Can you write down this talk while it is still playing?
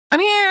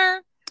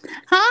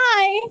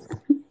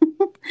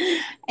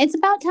It's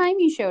about time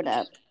you showed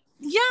up.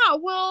 Yeah,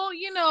 well,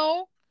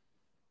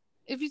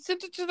 if you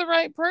sent it to the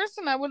right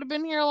person, I would have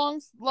been here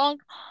long.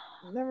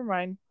 Never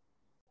mind.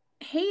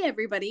 Hey,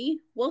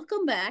 everybody.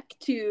 Welcome back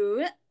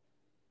to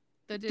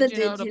The Did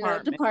You Know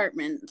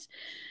Department.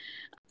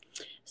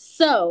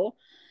 So,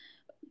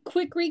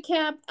 quick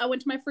recap. I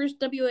went to my first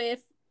WFA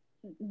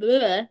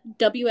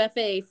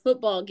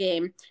football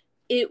game.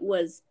 It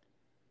was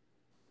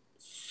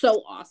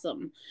so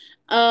awesome.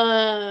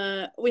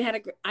 I had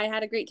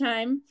a great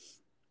time.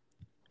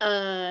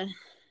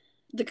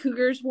 The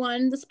Cougars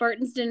won, the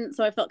Spartans didn't,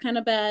 so I felt kind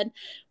of bad.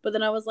 But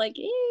then I was like,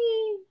 hey,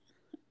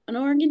 an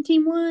Oregon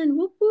team won,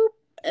 whoop whoop.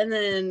 And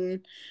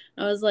then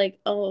I was like,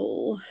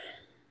 oh,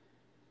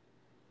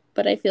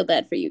 but I feel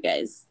bad for you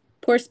guys.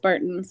 Poor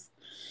Spartans.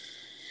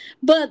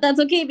 But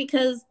that's okay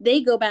because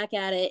they go back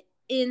at it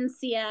in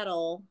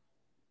Seattle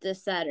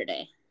this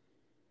Saturday.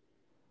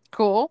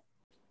 Cool.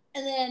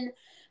 And then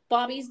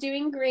Bobby's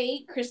doing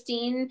great.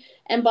 Christine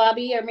and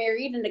Bobby are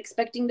married and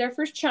expecting their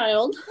first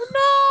child.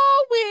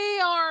 No, we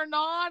are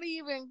not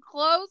even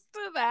close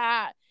to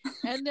that.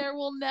 And there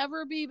will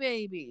never be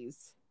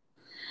babies.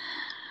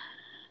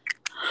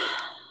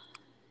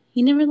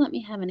 You never let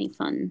me have any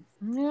fun.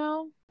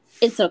 No.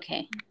 It's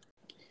okay.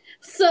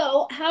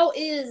 So, how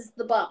is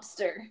the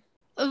Bobster?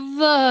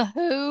 The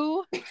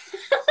who?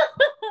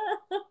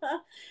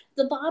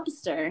 The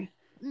Bobster.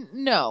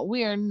 No,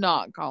 we are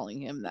not calling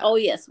him that. Oh,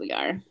 yes, we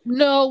are.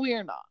 No, we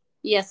are not.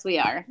 Yes, we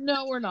are.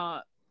 No, we're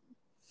not.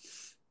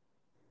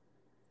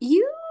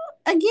 You,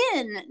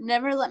 again,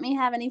 never let me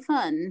have any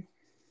fun.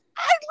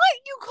 I'd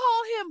let you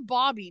call him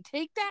Bobby.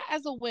 Take that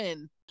as a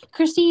win.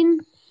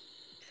 Christine.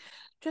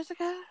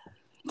 Jessica.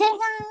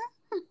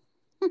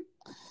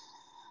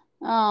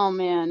 Oh,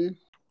 man.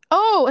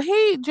 Oh,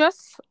 hey,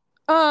 Jess.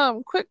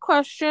 Quick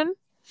question.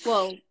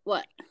 Whoa,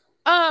 what?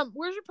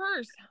 Where's your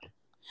purse?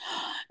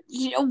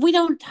 We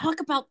don't talk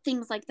about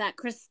things like that,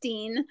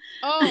 Christine.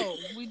 Oh,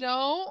 we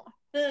don't?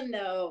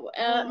 No.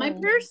 My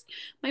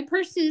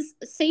purse is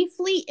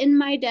safely in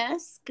my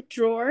desk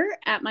drawer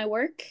at my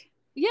work.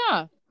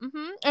 Yeah.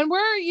 Mm-hmm. And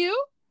where are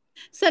you?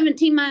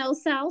 17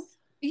 miles south.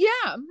 Yeah.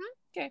 Mm-hmm.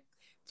 Okay.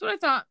 That's what I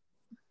thought.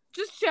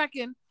 Just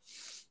checking.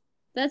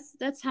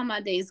 That's how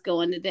my day's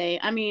going today.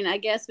 I mean, I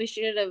guess we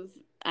should have.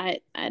 I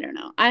don't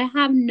know. I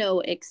have no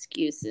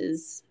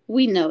excuses.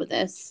 We know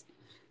this.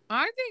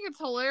 I think it's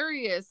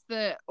hilarious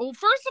that. Well,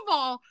 first of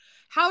all,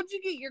 how'd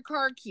you get your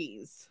car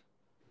keys?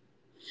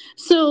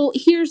 So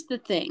here's the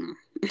thing.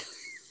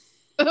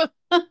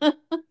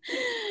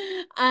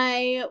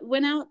 I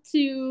went out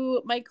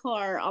to my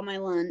car on my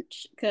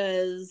lunch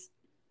because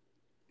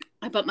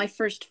I bought my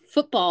first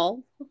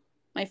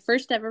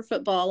ever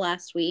football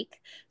last week.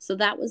 So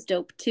that was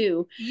dope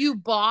too. You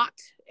bought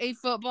a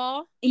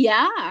football?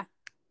 Yeah.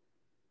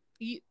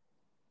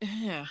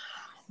 Yeah.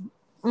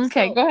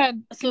 Okay, go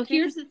ahead. So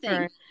here's the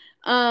thing.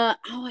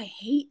 I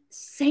hate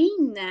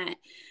saying that.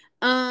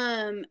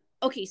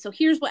 Okay, so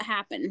here's what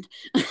happened.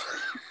 That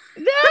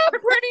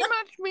pretty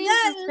much means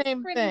the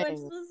same thing. Pretty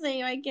much the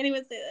same. I can't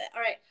even say that.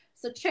 All right,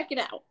 so check it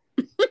out.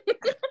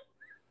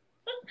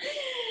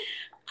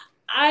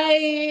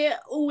 I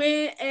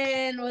went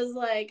and was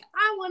like,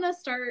 I want to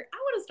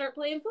start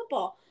playing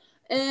football.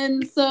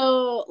 And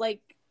so,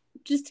 like,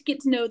 just to get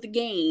to know the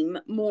game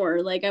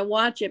more, like, I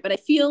watch it, but I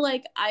feel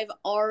like I've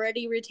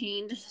already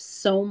retained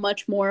so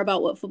much more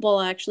about what football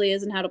actually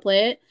is and how to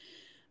play it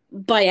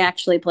by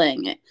actually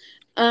playing it.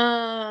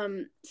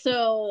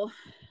 So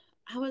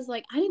I was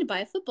like, I need to buy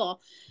a football.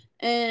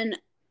 And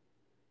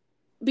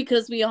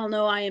because we all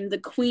know I am the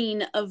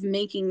queen of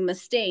making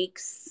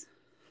mistakes,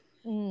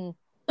 I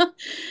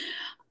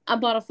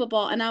bought a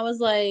football and I was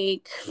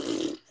like,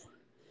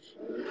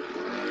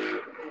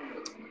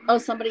 oh,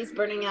 somebody's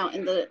burning out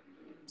in the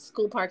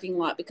school parking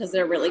lot because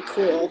they're really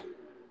cool.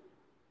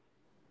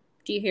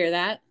 Do you hear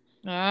that?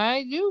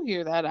 I do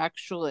hear that,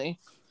 actually.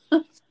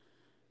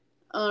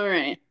 All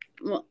right.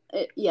 Well,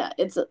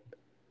 it's a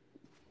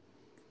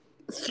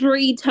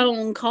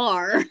 3-tone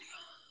car.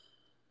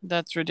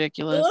 That's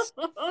ridiculous.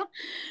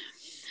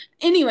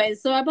 Anyway,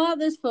 so I bought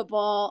this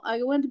football.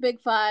 I went to Big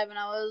Five and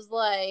I was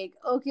like,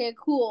 okay,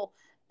 cool.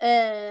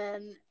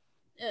 And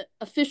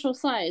official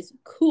size,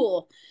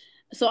 cool.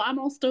 So I'm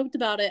all stoked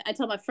about it. I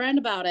tell my friend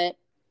about it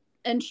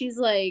and she's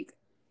like,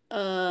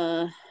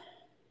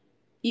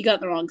 you got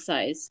the wrong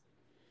size.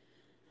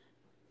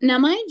 Now,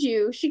 mind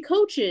you, she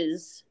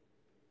coaches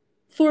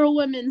for a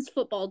women's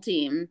football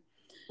team.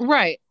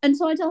 Right. And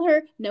so I tell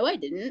her, no, I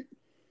didn't.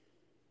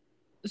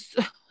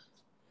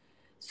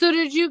 So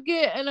did you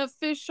get an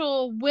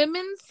official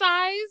women's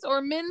size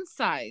or men's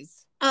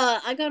size?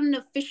 I got an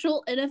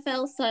official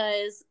NFL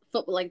size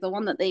football, like the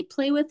one that they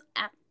play with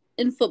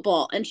in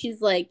football. And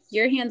she's like,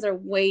 your hands are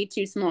way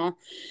too small.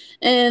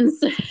 And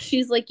so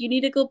she's like, you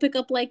need to go pick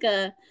up like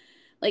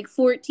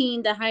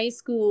 14 to high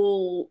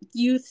school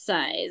youth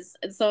size.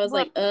 And so I was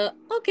like,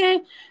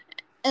 okay.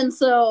 And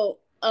so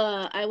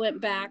I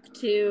went back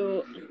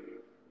to,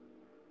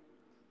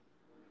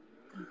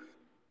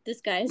 this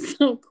guy is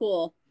so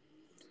cool.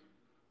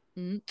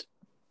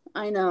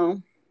 I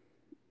know.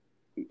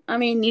 I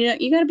mean,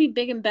 you got to be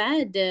big and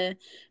bad to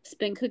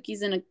spin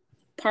cookies in a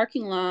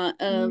parking lot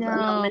of an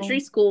elementary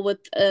No. school with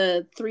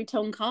a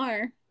 3-tone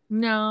car.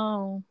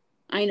 No.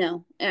 I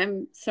know.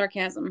 I'm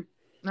sarcasm.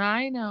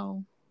 I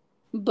know.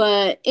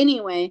 But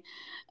anyway,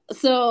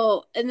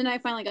 so, and then I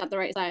finally got the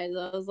right size.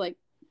 I was like,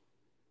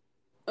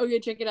 okay,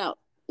 check it out.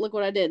 Look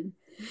what I did.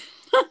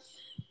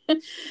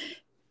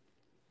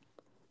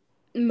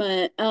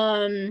 But,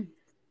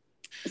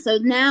 so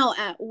now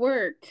at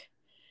work,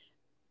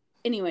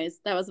 anyways,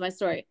 that was my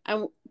story.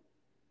 I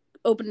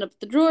opened up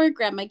the drawer,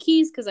 grabbed my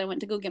keys because I went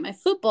to go get my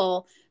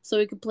football so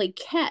we could play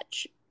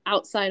catch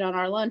outside on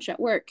our lunch at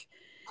work.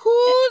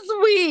 Who's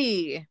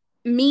we?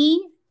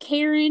 Me,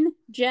 Karen,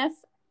 Jeff.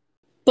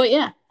 But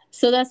yeah,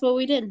 so that's what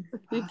we did.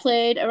 We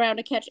played around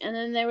a catch, and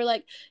then they were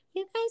like,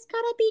 "You guys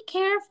gotta be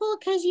careful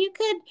because you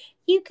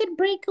could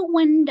break a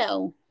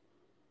window."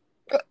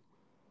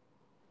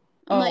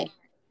 I'm like,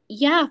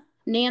 yeah,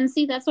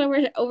 Nancy, that's why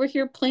we're over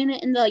here playing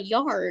it in the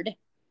yard.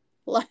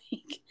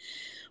 Like,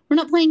 we're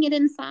not playing it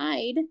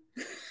inside. You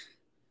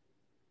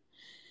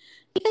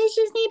guys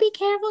just need to be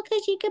careful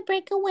because you could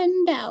break a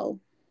window.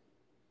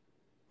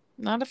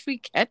 Not if we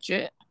catch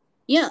it.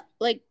 Yeah,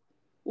 like,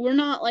 we're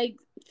not, like,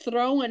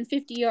 throwing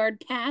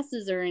 50-yard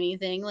passes or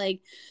anything. Like,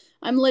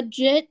 I'm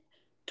legit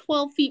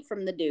 12 feet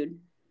from the dude.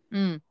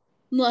 Mm.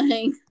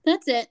 Like,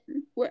 that's it.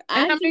 And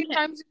how many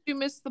times did you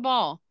miss the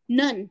ball?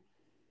 None.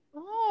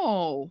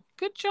 Oh,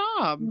 good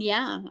job.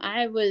 Yeah,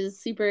 I was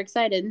super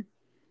excited.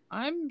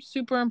 I'm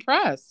super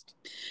impressed.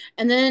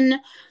 And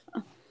then,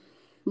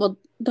 well,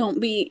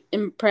 don't be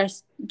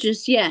impressed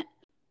just yet.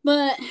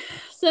 But,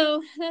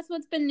 so, that's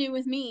what's been new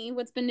with me.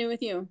 What's been new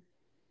with you?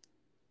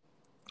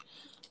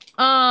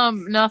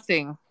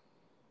 Nothing.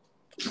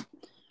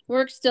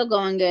 Work's still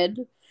going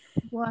good.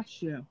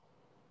 Bless you.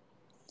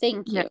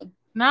 Thank you.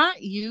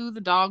 Not you,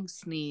 the dog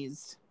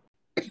sneezed.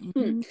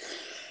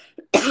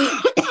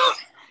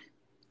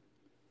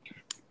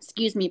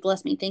 Excuse me,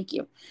 bless me, thank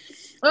you.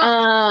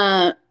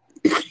 I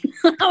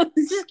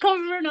was just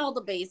covering all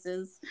the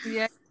bases.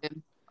 Yeah.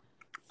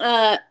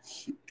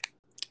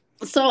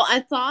 So I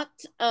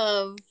thought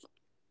of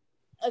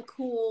a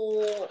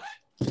cool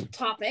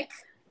topic.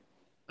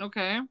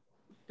 Okay.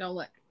 Don't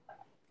lick.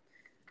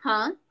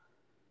 Huh?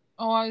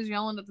 Oh, I was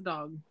yelling at the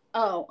dog.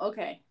 Oh,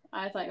 okay.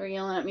 I thought you were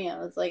yelling at me. I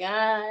was like,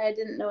 I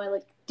didn't know I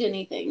licked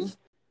anything.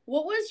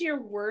 What was your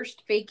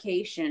worst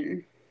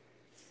vacation?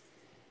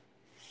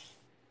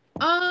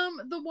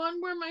 The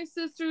one where my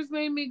sisters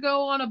made me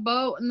go on a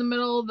boat in the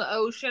middle of the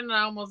ocean and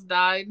I almost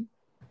died.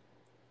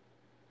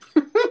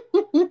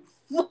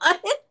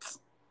 What?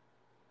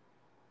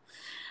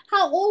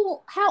 How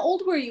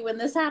old were you when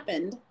this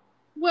happened?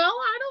 Well,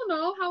 I don't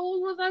know. How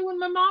old was I when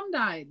my mom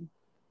died?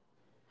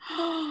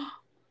 I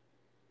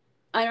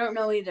don't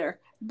know either,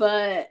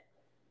 but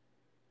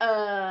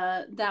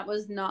that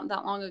was not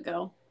that long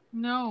ago.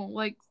 No,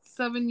 like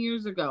 7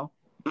 years ago.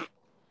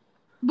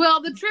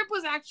 Well, the trip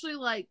was actually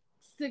like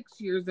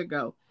 6 years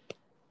ago.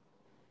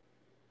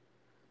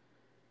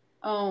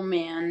 Oh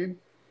man.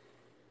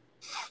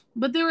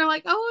 But they were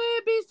like, "Oh,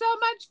 it'd be so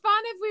much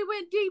fun if we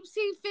went deep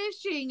sea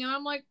fishing," and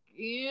I'm like,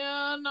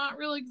 "Yeah, not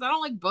really, because I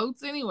don't like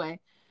boats anyway."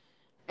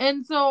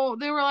 And so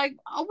they were like,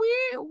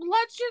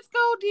 let's just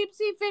go deep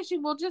sea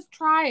fishing. We'll just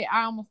try it.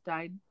 I almost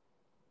died.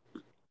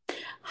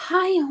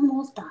 I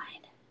almost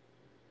died.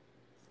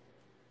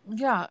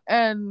 Yeah,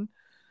 and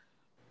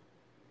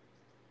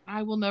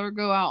I will never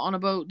go out on a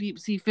boat deep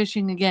sea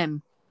fishing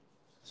again.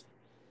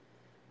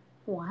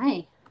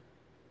 Why?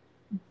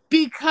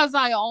 Because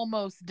I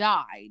almost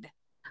died.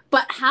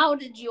 But how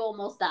did you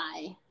almost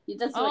die?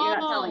 That's what you're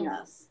not telling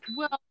us.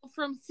 Well,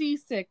 from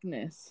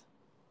seasickness.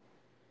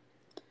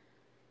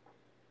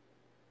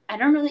 I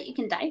don't know that you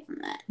can die from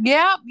that.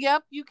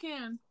 Yep, you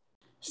can.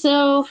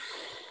 So,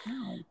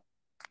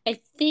 I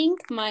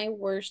think my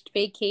worst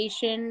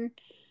vacation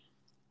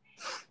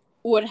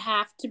would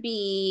have to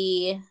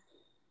be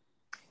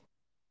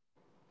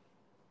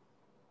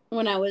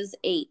when I was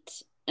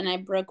 8 and I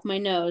broke my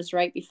nose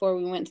right before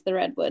we went to the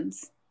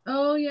Redwoods.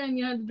 Oh, yeah, and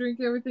you had to drink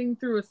everything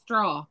through a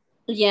straw.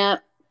 Yeah.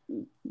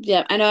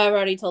 I know I've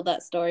already told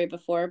that story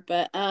before,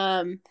 but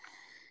that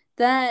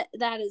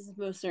is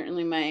most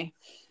certainly my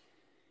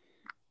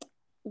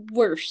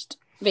worst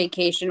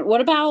vacation. What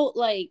about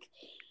like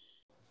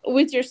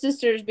with your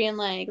sisters being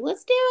like,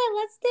 let's do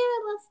it.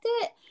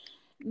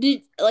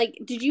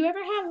 Did you ever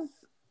have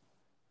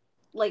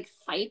like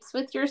fights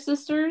with your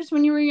sisters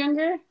when you were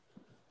younger?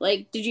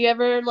 Like, did you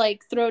ever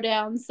like throw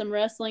down some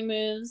wrestling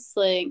moves?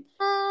 Like,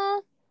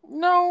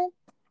 no,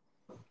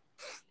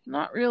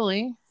 not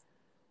really.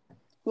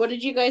 What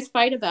did you guys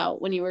fight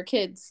about when you were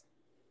kids?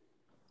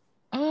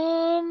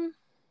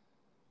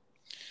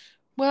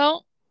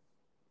 Well,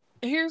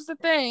 here's the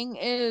thing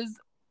is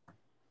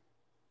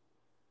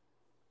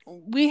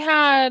we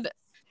had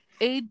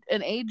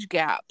an age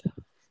gap.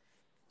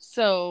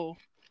 So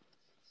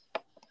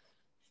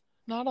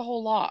not a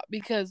whole lot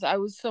because I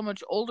was so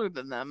much older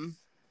than them.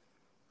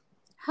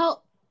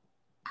 How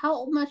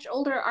much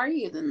older are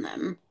you than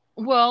them?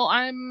 Well,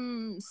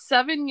 I'm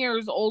 7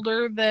 years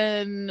older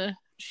than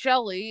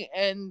Shelly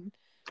and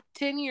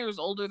 10 years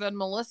older than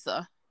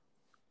Melissa.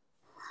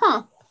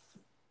 Huh.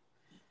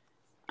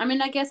 I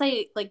mean, I guess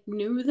I like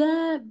knew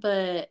that,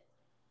 but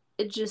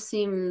it just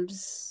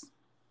seems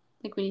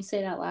like when you say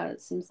it out loud,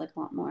 it seems like a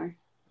lot more.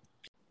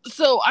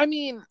 So, I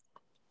mean,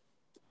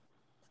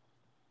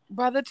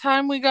 by the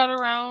time we got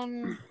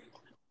around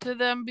to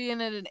them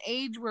being at an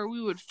age where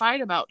we would fight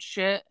about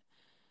shit,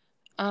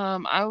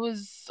 I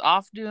was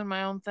off doing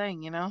my own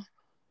thing, you know?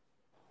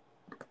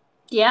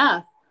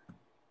 Yeah.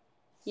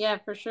 Yeah,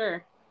 for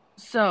sure.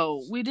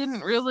 So, we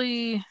didn't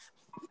really,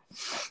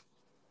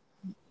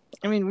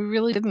 we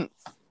really didn't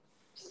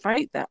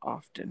fight that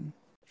often.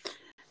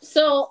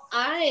 So,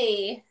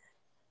 I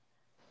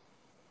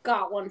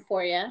got one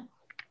for you.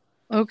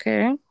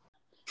 Okay.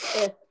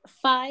 If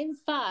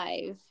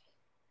 5-5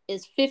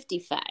 is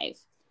 55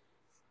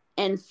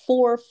 and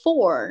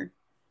 4-4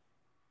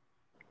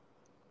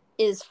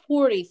 is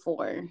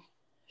 44,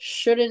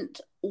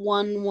 shouldn't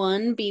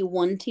 1-1 be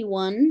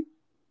 1-1?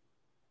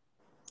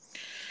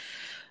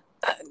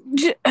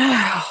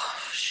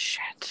 Oh,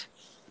 shit.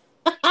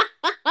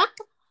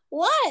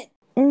 What?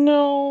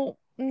 No,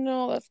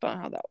 that's not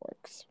how that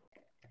works.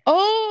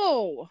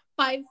 Oh!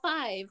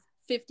 5-5,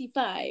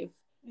 55.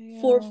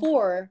 Yeah.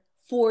 4-4,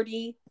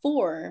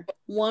 44.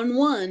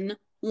 1-1,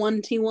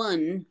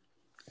 1-1.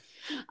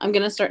 I'm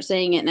going to start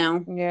saying it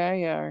now. Yeah,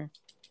 you are.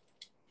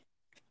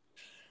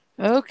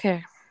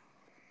 Okay.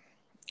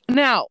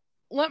 Now,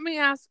 let me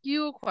ask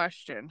you a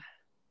question.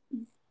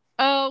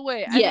 Oh,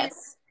 wait.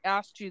 Yes. I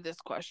asked you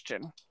this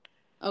question.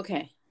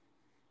 Okay.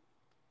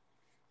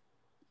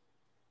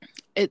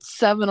 It's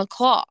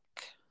 7:00.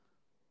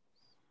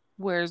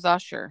 Where's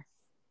Usher?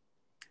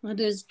 It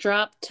is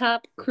drop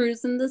top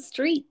cruising the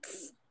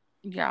streets.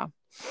 Yeah.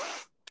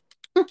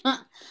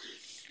 But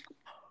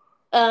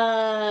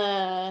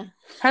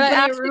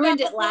I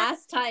ruined it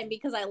last time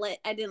because I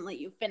didn't let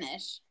you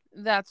finish.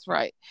 That's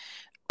right.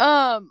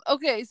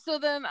 Okay, so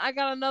then I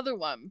got another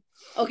one.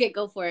 Okay,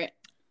 go for it.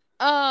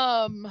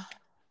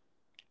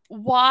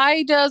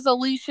 Why does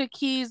Alicia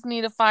Keys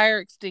need a fire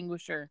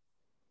extinguisher?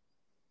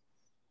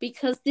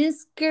 Because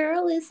this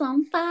girl is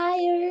on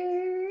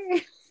fire.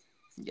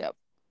 Yep.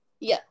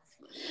 Yep.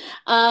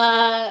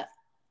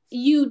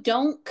 You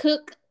don't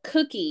cook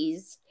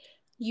cookies,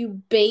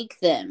 you bake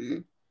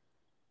them.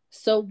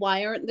 So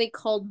why aren't they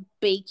called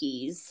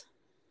bakies?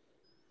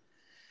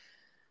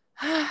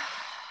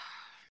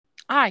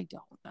 I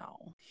don't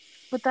know.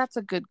 But that's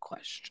a good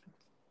question.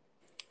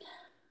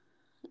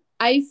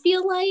 I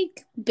feel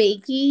like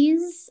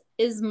bakies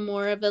is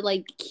more of a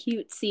like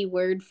cutesy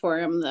word for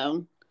them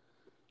though.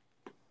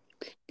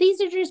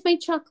 These are just my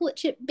chocolate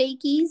chip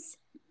bakies.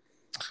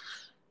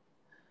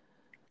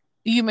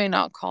 You may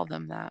not call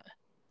them that.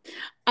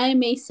 I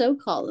may so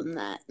call them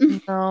that.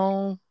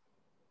 No.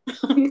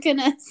 I'm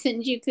gonna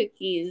send you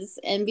cookies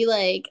and be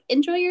like,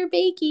 enjoy your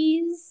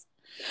bakies.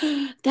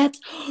 That's,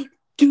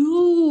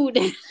 dude.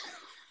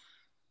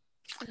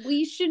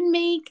 We should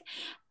make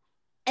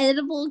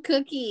edible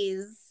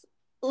cookies.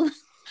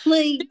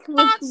 Like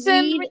not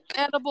send me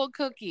edible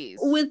cookies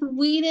with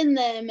weed in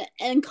them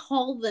and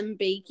call them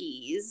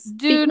bakies.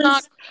 Listen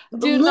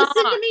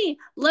to me.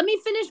 Let me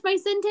finish my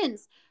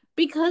sentence.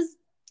 Because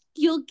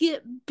you'll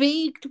get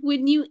baked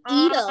when you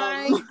eat them.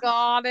 I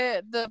got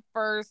it the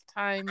first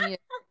time you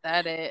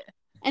said it.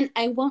 And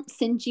I won't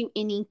send you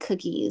any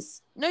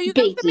cookies. No, you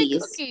can send me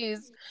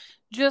cookies,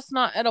 just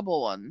not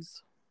edible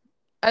ones.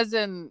 As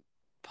in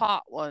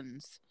pot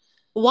ones.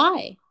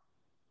 Why?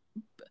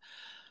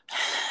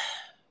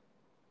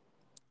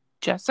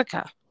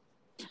 Jessica.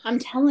 I'm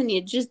telling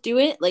you, just do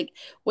it. Like,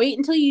 wait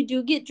until you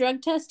do get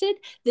drug tested.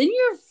 Then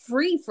you're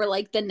free for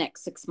like the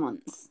next 6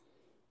 months.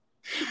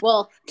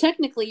 Well,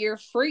 technically you're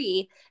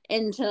free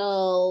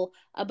until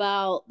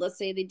about, let's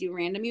say they do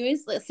random UAs,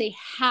 let's say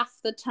half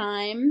the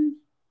time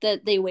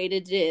that they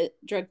waited to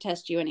drug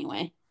test you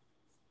anyway.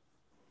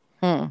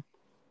 No,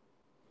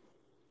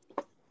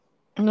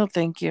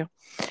 thank you.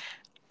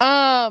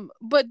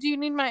 But do you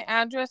need my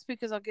address?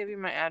 Because I'll give you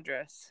my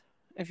address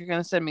if you're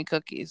going to send me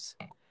cookies.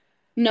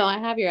 No, I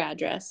have your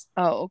address.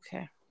 Oh,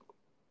 okay.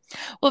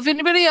 Well, if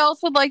anybody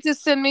else would like to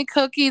send me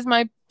cookies,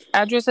 my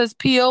address is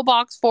P.O.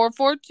 Box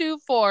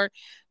 4424,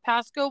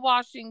 Pasco,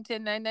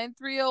 Washington,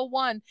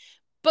 99301.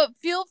 But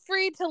feel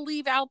free to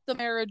leave out the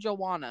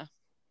marijuana.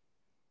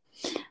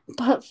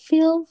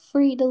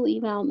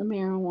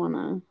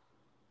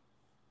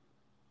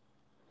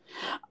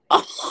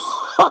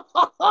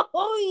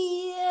 Oh,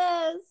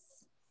 yes.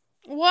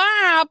 What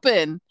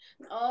happened?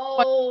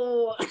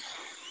 Oh,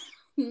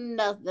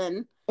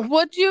 nothing.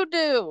 What'd you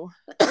do?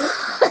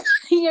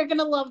 You're going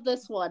to love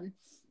this one.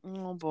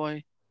 Oh,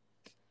 boy.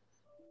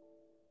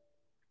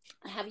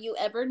 Have you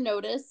ever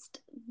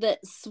noticed that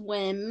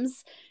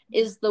swims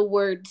is the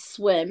word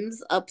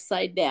swims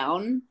upside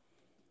down?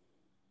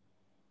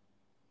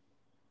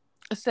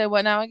 Say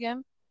what now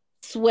again?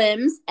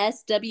 Swims,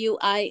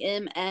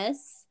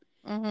 SWIMS,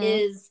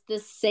 is the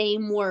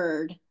same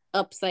word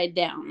upside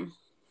down.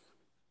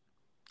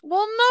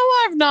 Well, no,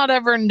 I've not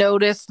ever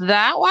noticed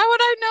that. Why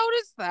would I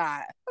notice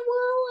that? Well,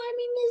 I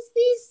mean,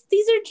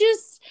 these are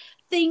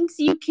things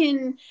you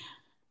can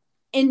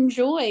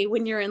enjoy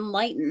when you're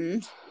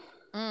enlightened.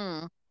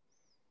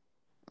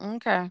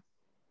 Okay.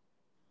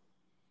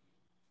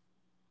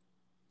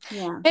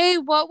 Yeah. Hey,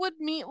 what would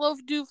Meatloaf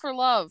do for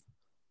love?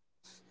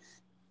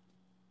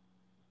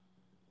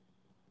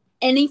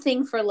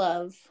 Anything for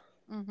love.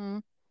 Mm-hmm.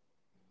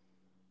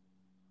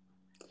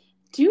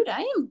 Dude,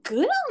 I am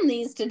good on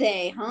these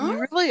today, huh?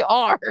 You really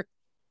are.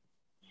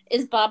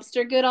 Is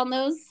Bobster good on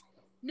those?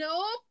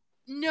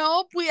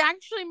 Nope. We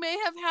actually may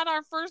have had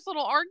our first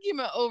little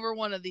argument over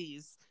one of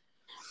these.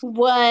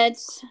 What?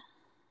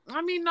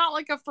 I mean, not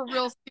like a for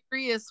real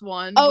serious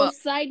one. Oh, but...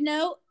 side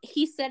note,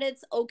 he said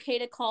it's okay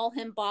to call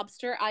him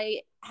Bobster.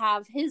 I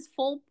have his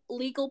full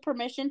legal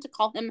permission to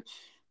call him,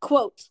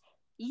 quote,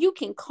 "You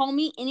can call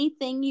me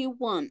anything you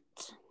want."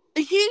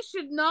 He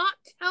should not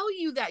tell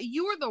you that.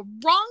 You are the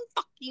wrong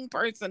fucking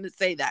person to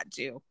say that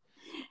to.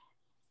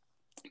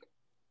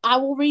 I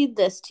will read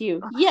this to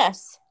you.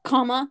 Yes,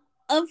 comma,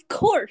 of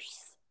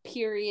course,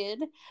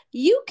 period.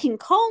 You can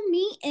call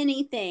me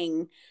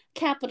anything.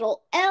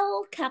 Capital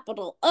L,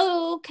 capital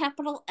O,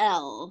 capital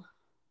L.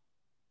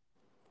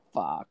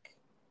 Fuck.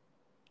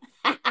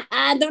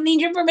 I don't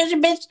need your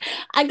permission, bitch.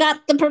 I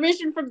got the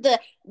permission from the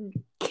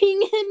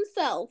king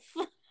himself.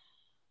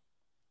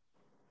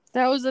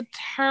 That was a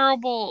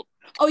terrible...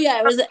 Oh yeah,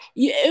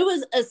 it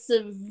was a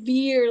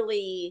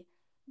severely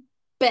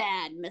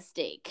bad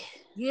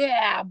mistake.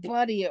 Yeah,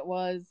 buddy, it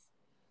was.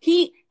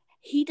 He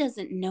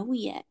doesn't know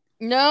yet.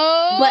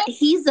 No. But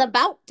he's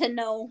about to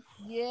know.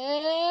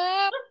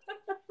 Yep.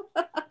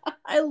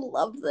 I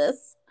love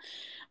this.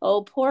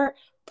 Oh, poor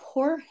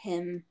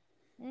him.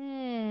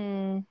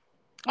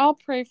 I'll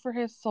pray for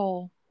his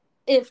soul.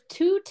 If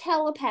two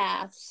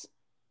telepaths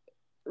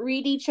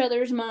read each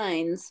other's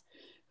minds,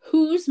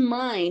 whose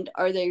mind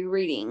are they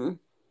reading?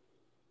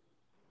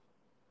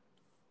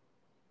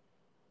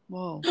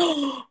 Whoa.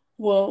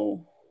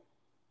 Whoa.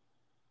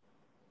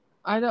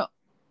 I don't...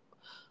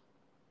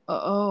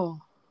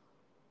 Uh-oh.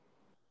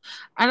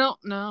 I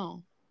don't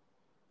know.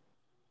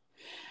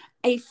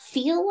 I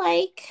feel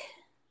like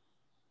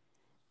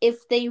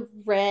if they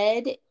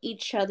read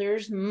each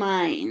other's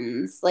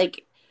minds,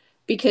 like,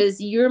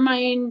 because your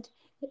mind,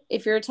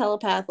 if you're a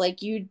telepath,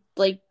 like, you,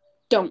 like,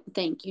 don't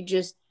think, you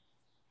just,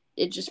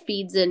 it just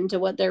feeds into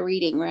what they're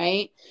reading,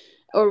 right?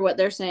 Or what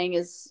they're saying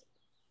is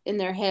in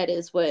their head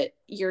is what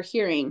you're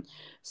hearing.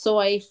 So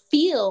I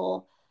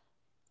feel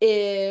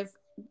if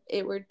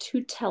it were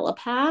two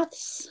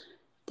telepaths,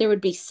 there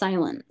would be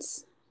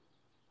silence,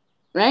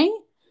 right?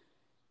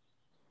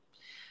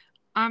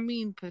 I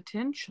mean,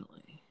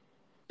 potentially.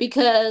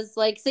 Because,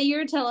 like, say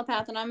you're a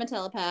telepath and I'm a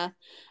telepath,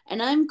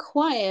 and I'm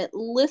quiet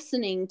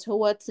listening to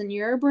what's in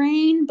your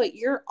brain, but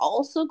you're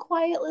also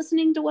quiet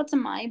listening to what's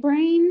in my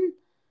brain.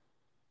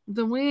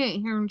 Then we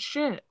ain't hearing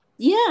shit.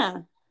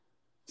 Yeah.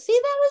 See,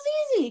 that was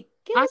easy.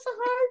 Give us a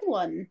hard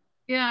one.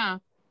 Yeah.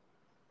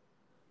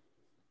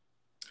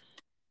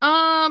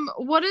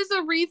 What is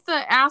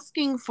Aretha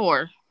asking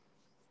for?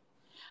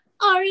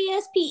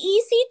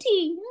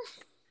 RESPECT.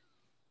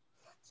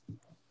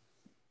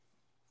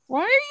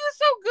 Why are you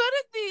so good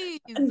at these?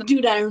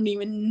 Dude, I don't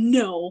even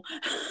know.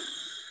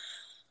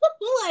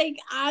 Like,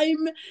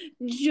 I'm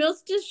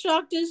just as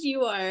shocked as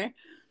you are.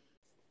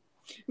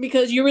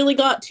 Because you really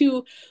got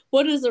to,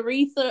 what is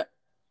Aretha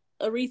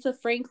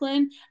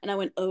Franklin? And I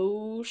went,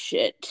 oh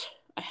shit.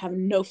 I have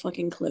no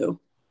fucking clue.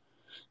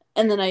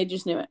 And then I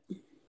just knew it.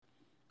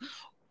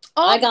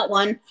 Oh. I got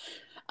one.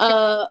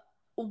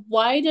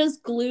 Why does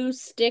glue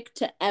stick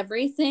to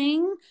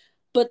everything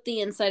but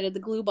the inside of the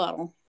glue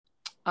bottle?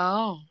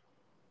 Oh.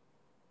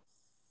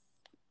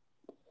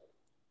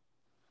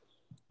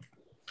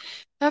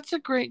 That's a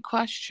great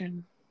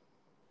question.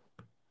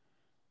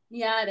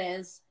 Yeah, it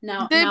is.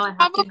 Now I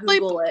have to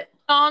Google it.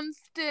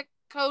 Non-stick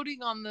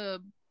coating on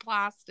the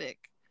plastic.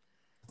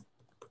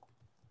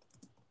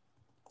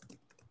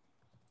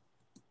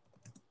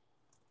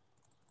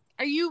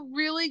 Are you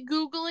really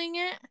Googling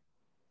it?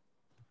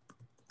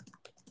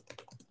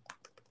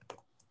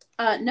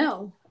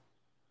 No.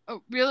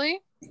 Oh,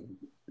 really?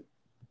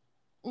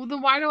 Well,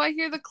 then why do I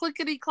hear the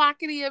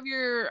clickety-clackety of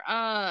your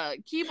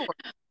keyboard?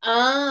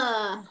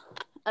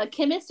 A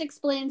chemist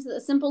explains that the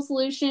simple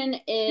solution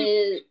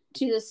is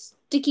to the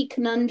sticky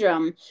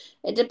conundrum.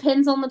 It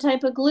depends on the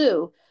type of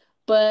glue,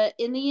 but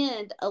in the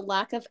end, a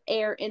lack of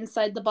air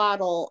inside the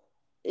bottle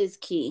is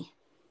key.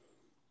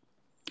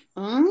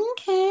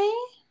 Okay.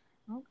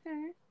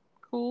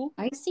 Cool.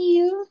 I see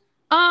you.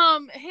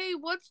 Hey,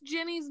 what's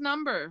Jenny's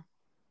number?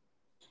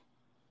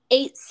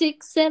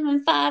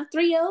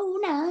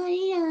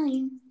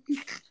 8675309.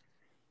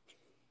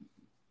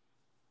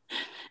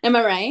 Am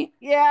I right?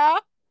 Yeah.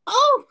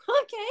 Oh,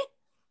 okay.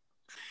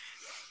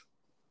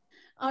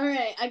 All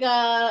right,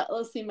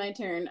 let's see, my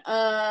turn.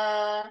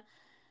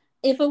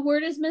 If a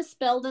word is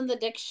misspelled in the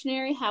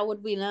dictionary, how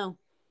would we know?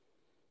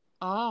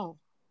 Oh.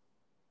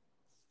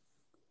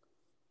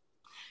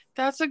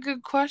 That's a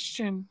good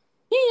question.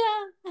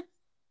 Yeah.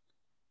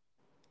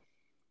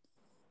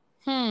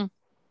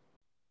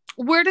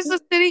 Where does the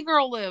city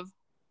girl live?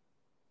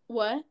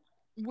 What?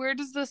 Where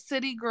does the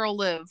city girl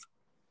live?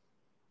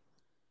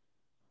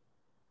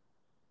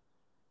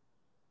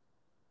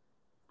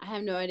 I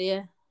have no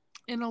idea.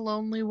 In a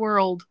lonely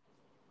world.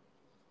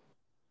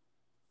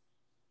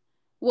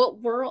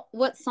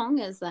 What song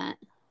is that?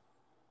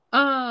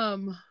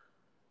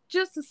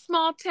 Just a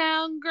small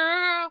town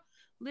girl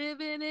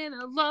living in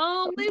a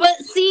lonely. But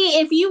see,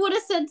 if you would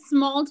have said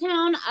small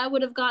town, I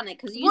would have gotten it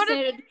because you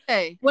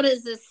said, "What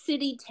is a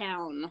city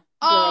town girl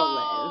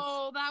live?"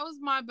 Oh, that was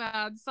my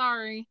bad.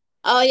 Sorry.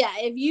 Oh yeah,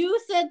 if you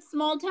said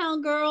small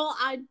town girl,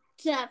 I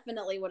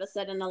definitely would have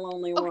said in a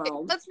lonely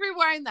world. Let's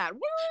rewind that.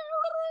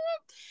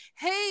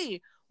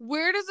 Hey,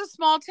 where does a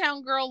small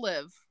town girl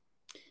live?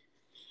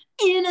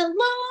 In a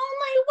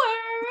lonely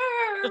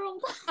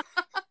world.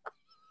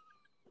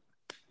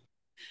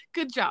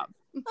 Good job.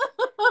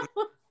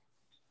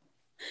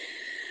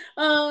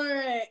 All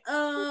right.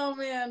 Oh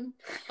man.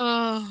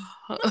 Oh.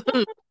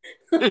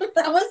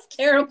 That was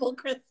terrible,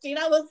 Christine.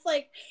 I was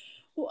like,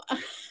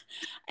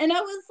 and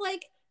I was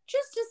like,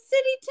 just a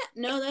city town.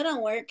 No, that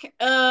don't work. And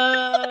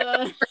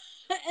then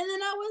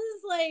I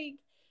was like,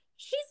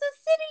 she's a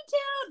city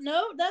town.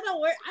 No, that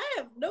don't work. I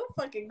have no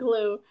fucking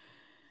clue.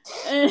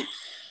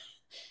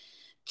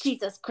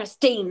 Jesus,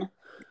 Christine.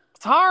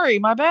 Sorry,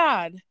 my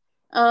bad.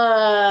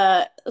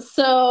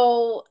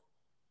 So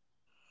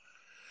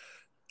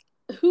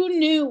who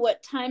knew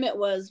what time it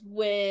was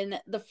when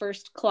the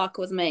first clock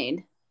was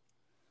made?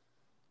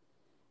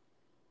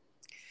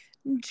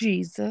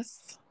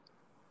 Jesus.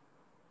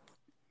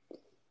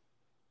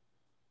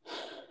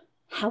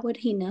 How would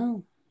he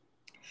know?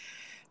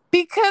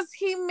 Because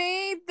he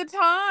made the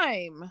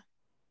time.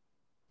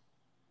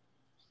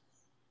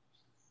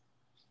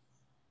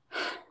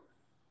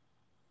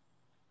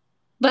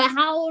 But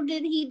how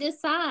did he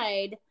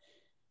decide?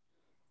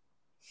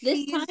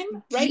 This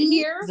time right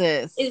here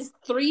is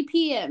 3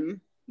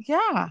 p.m.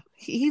 Yeah,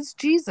 he's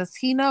Jesus.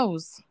 He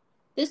knows.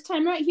 This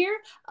time right here,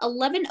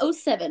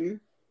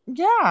 11:07.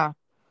 Yeah.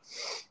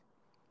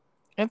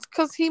 It's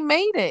because he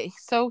made it,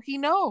 so he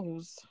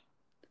knows.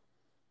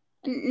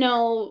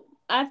 No,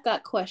 I've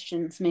got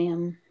questions,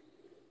 ma'am.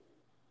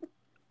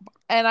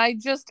 And I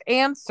just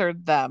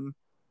answered them.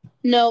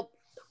 Nope.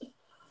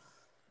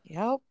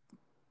 Yep.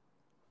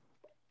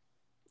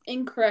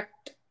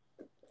 Incorrect.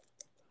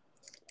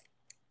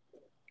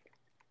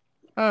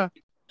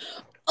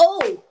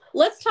 Oh,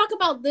 let's talk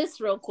about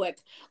this real quick.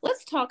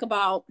 Let's talk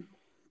about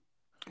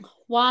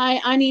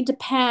why I need to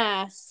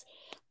pass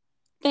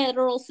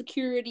federal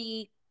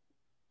security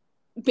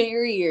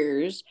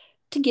barriers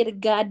to get a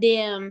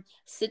goddamn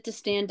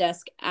sit-to-stand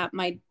desk at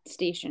my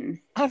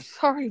station. I'm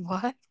sorry,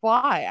 what?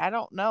 Why? I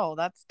don't know.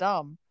 That's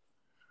dumb.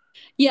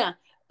 Yeah.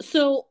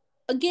 So,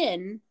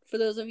 again, for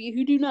those of you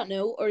who do not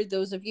know, or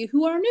those of you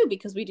who are new,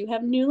 because we do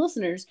have new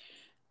listeners,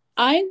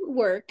 I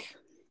work,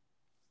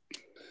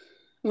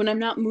 when I'm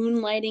not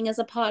moonlighting as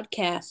a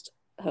podcast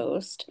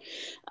host,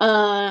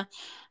 at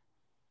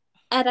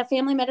a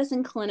family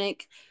medicine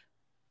clinic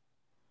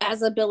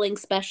as a billing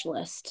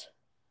specialist.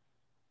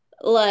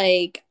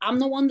 Like, I'm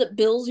the one that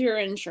bills your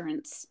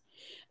insurance.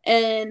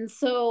 And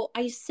so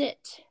I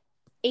sit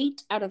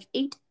 8 out of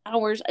 8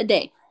 hours a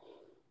day.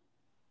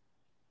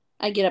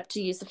 I get up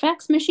to use the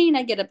fax machine.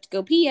 I get up to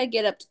go pee. I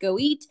get up to go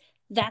eat.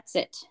 That's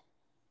it.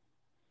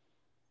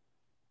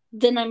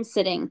 Then I'm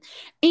sitting.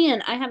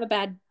 And I have I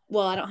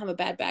don't have a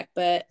bad back,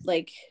 but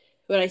like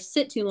when I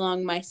sit too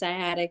long, my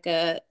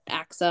sciatica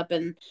acts up.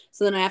 And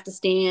so then I have to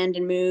stand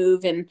and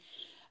move. And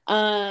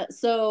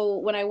so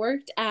when I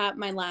worked at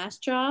my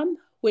last job,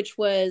 which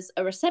was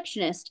a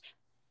receptionist,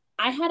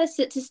 I had a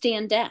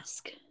sit-to-stand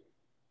desk.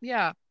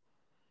 Yeah.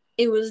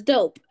 It was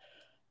dope.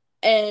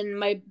 And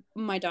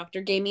my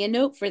doctor gave me a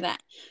note for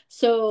that.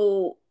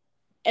 So,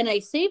 and I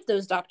saved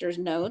those doctor's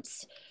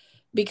notes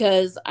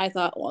because I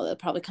thought, well, they'll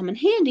probably come in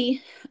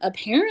handy.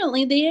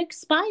 Apparently, they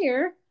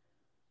expire.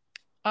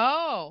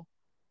 Oh.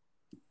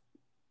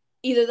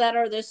 Either that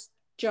or this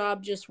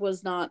job just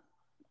was not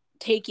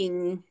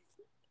taking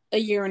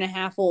a 1.5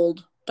 year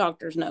old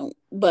doctor's note.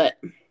 But,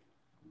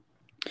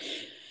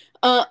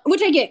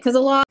 which I get, because a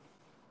lot.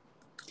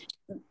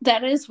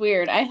 That is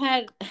weird.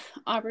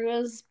 Aubrey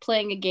was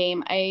playing a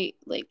game.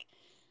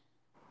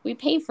 We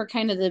pay for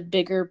kind of the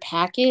bigger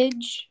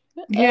package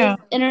of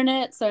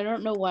internet, so I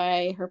don't know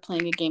why her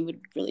playing a game would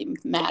really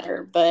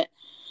matter, but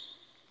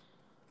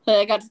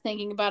I got to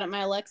thinking about it.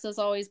 My Alexa's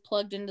always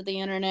plugged into the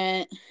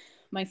internet.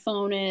 My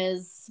phone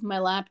is, my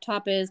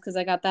laptop is, because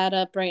I got that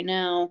up right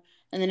now.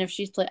 And then if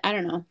she's I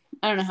don't know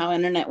how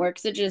internet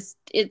works.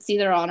 It's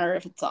either on or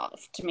if it's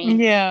off to me.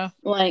 Yeah.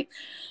 But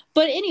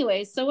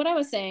anyway, so what I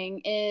was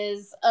saying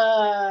is,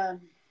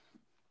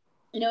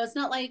 it's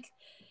not like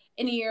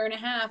in 1.5 years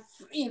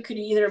you could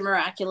either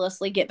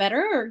miraculously get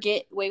better or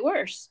get way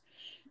worse.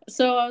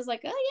 So I was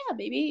like, oh yeah,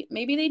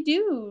 maybe they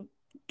do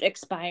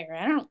expire.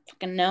 I don't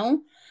fucking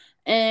know.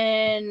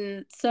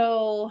 And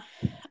so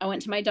I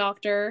went to my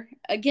doctor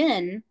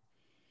again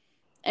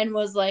and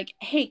was like,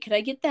 hey, could I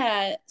get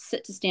that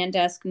sit-to-stand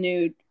desk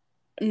note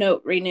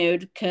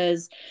renewed?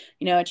 Because,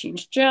 I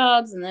changed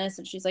jobs and this.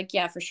 And she's like,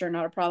 yeah, for sure,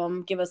 not a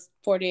problem. Give us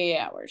 48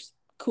 hours.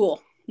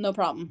 Cool. no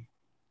problem.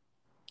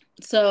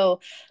 So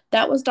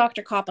that was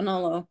Dr.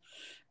 Capanolo.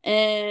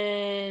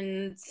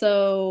 And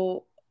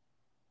so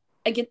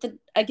I get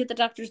the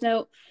doctor's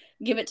note,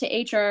 give it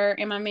to HR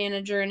and my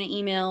manager in an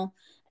email,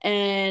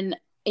 and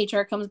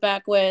HR comes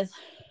back with,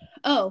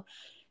 "Oh,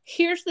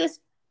 here's this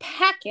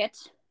packet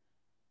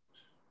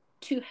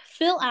to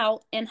fill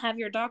out and have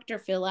your doctor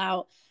fill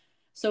out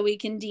so we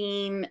can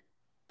deem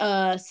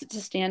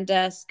sit-to-stand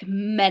desk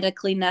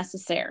medically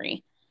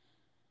necessary."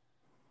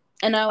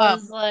 And I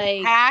was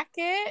like,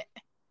 packet?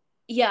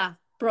 yeah,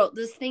 bro,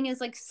 this thing is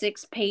like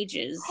 6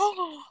 pages.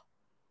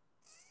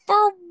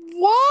 For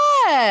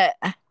what?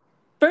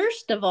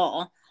 First of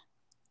all,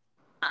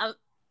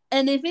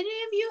 and if any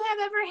of you have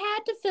ever had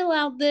to fill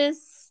out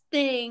this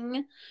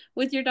thing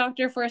with your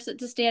doctor for a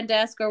sit-to-stand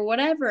desk or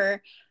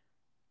whatever,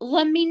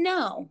 let me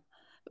know.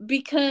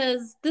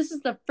 Because this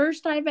is the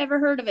first I've ever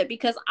heard of it.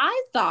 Because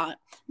I thought,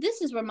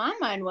 this is where my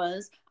mind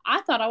was, I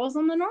thought I was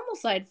on the normal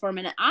side for a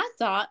minute. I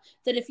thought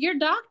that if your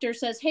doctor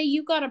says, hey,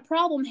 you got a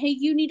problem, hey,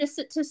 you need a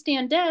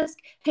sit-to-stand desk,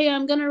 hey,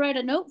 I'm going to write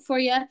a note for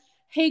you,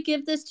 hey,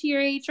 give this to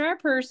your HR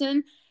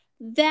person,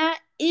 that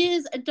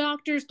is a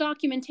doctor's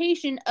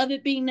documentation of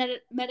it being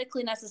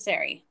medically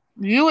necessary.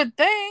 You would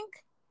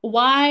think.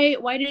 Why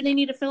do they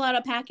need to fill out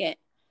a packet?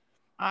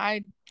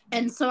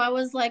 And so I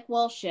was like,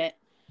 well, shit.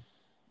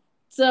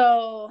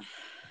 So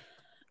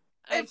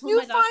I told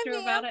my doctor about it. If you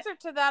find the answer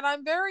to that,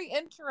 I'm very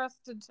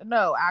interested to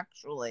know,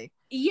 actually.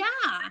 Yeah.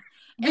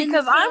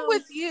 Because I'm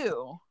with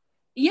you.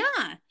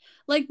 Yeah.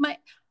 Like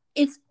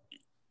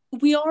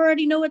we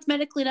already know it's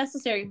medically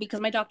necessary because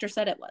my doctor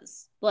said it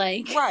was.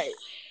 Like, right.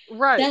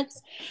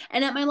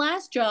 And at my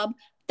last job,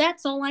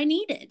 that's all I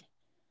needed.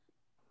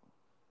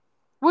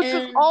 Which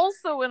is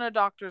also in a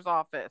doctor's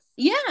office.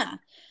 Yeah.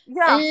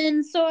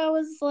 And so I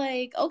was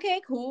like, okay,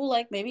 cool.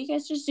 Like, maybe you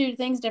guys just do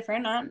things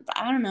different. I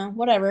don't know,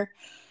 whatever.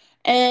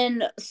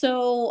 And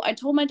so I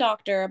told my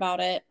doctor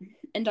about it,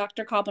 and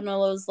Dr.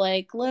 Capanolo's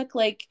like, look,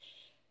 like,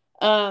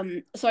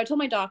 so I told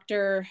my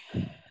doctor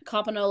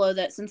Capanolo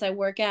that since I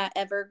work at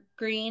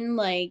Evergreen,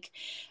 like,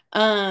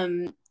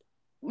 if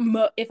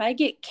I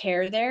get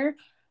care there,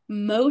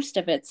 most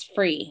of it's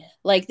free.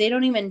 Like, they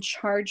don't even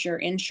charge your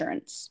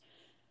insurance.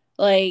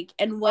 Like,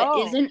 and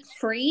what isn't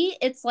free,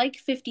 it's like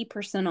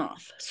 50%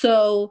 off.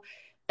 So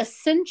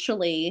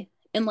essentially,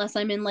 unless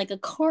I'm in like a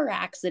car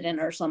accident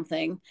or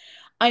something,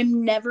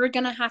 I'm never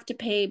going to have to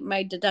pay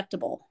my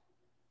deductible.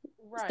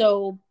 Right.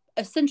 So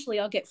essentially,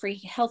 I'll get free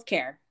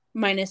healthcare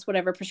minus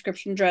whatever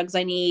prescription drugs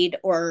I need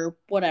or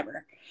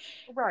whatever.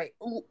 Right.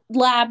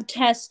 Lab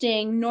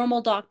testing,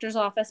 normal doctor's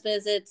office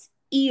visits,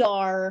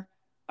 ER,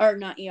 or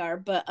not ER,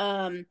 but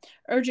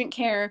urgent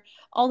care,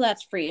 all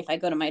that's free if I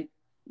go to my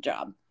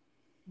job.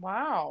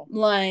 Wow.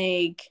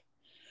 Like,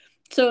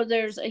 so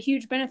there's a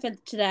huge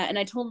benefit to that. And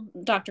I told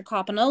Dr.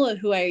 Capanolo,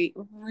 who I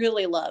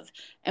really love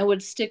and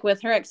would stick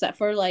with her, except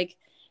for like,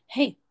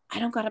 hey, I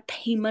don't got to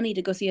pay money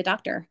to go see a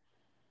doctor.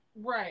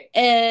 Right.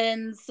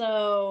 And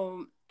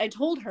so I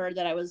told her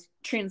that I was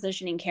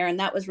transitioning care, and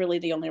that was really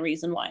the only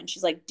reason why. And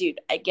she's like, dude,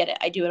 I get it.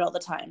 I do it all the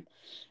time.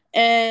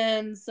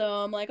 And so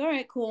I'm like, all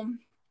right, cool.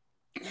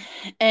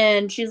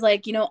 And she's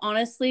like, you know,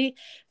 honestly,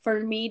 for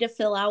me to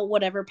fill out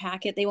whatever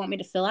packet they want me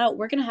to fill out,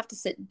 we're going to have to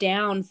sit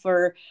down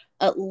for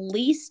at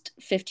least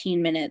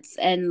 15 minutes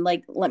and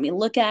like, let me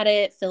look at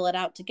it, fill it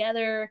out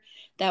together.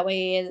 That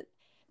way it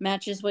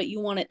matches what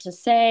you want it to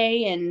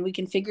say, and we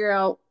can figure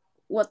out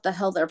what the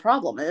hell their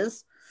problem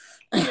is.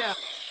 Yeah.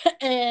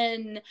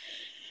 And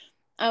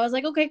I was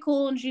like, okay,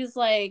 cool. And she's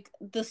like,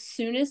 the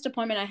soonest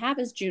appointment I have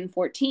is June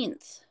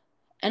 14th.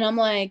 And I'm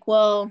like,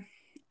 well,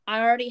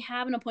 I already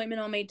have an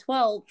appointment on May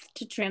 12th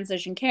to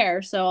transition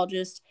care, so I'll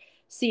just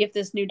see if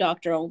this new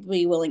doctor will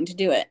be willing to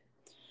do it.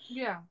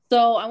 Yeah.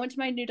 So I went to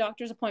my new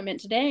doctor's appointment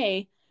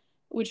today,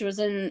 which was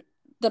in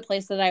the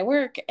place that I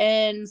work.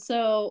 And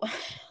so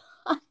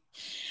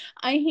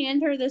I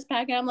hand her this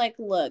packet. I'm like,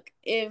 look,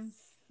 if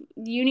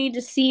you need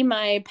to see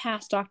my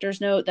past doctor's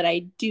note that I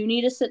do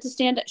need to sit to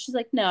stand up. She's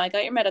like, no, I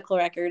got your medical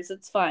records.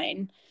 It's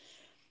fine.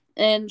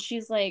 And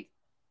she's like,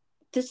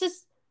 this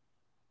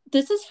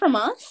is from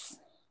us?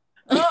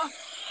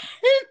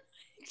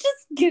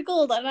 Just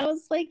giggled, and I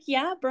was like,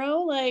 yeah,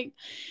 bro, like,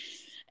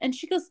 and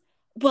she goes,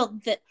 well,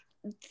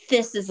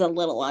 this is a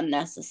little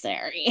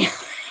unnecessary.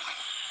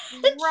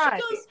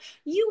 Right. She goes,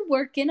 you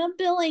work in a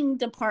billing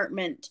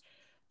department.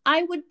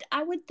 I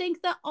would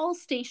think that all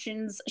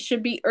stations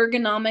should be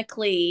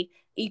ergonomically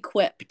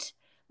equipped.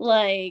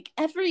 Like,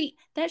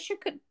 that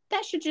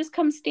should just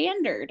come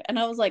standard. And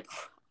I was like,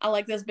 I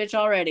like this bitch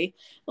already.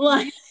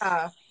 Like,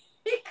 yeah.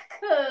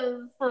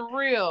 Because for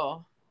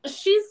real.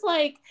 She's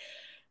like,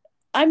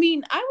 I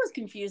mean, I was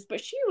confused,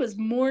 but she was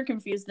more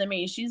confused than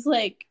me. She's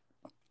like,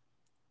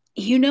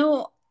 you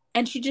know,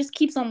 and she just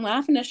keeps on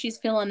laughing as she's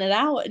filling it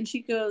out. And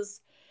she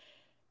goes,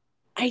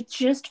 I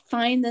just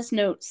find this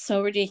note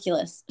so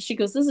ridiculous. She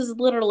goes, this is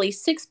literally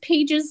 6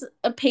 pages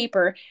of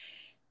paper.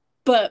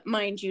 But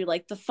mind you,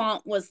 like, the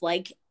font was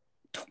like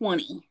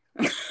 20.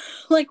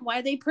 Like,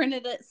 why they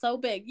printed it so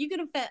big? You could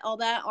have fit all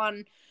that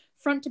on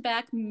front to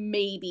back,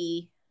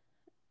 maybe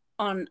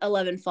on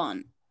 11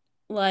 font.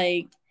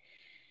 Like,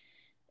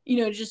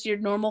 just your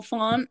normal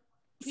font,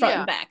 front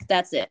and back.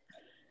 That's it.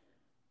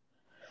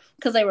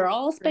 Because they were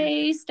all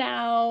spaced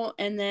out.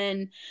 And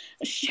then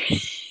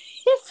she's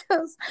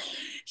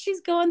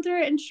going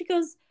through it and she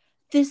goes,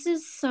 "This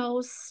is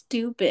so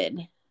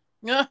stupid."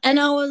 And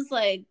I was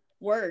like,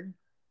 word.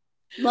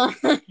 Like,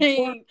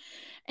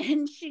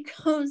 and she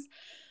goes,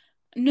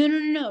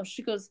 no.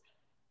 She goes,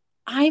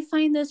 "I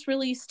find this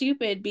really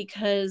stupid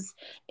because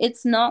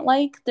it's not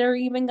like they're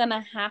even going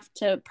to have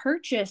to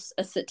purchase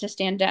a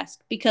sit-to-stand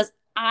desk because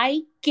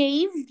I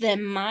gave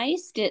them my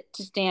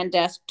sit-to-stand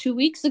desk 2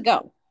 weeks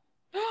ago.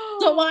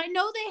 So I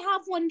know they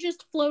have one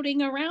just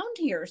floating around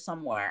here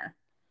somewhere."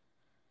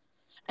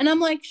 And I'm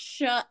like,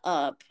 "Shut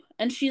up."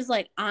 And she's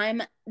like,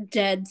 "I'm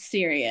dead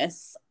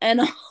serious."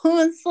 And I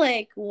was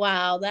like,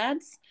 wow,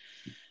 that's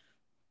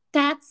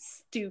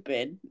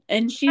stupid.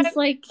 And she's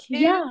like,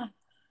 yeah.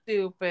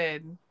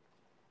 Stupid.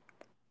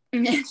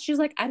 And she's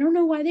like, "I don't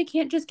know why they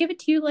can't just give it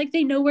to you. Like,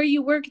 they know where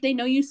you work. They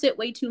know you sit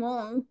way too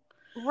long."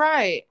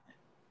 Right.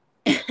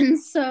 And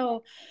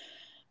so,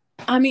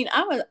 I mean,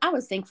 I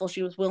was thankful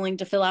she was willing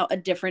to fill out a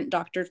different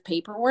doctor's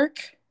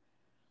paperwork.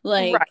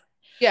 Like, right.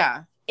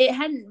 Yeah. It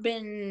hadn't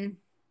been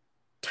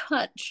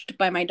touched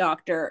by my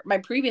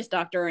previous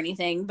doctor or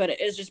anything, but it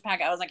was just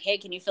pack. I was like, "Hey,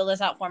 can you fill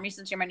this out for me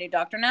since you're my new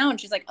doctor now?" And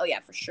she's like, "Oh yeah,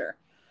 for sure."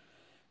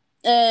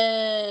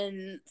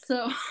 And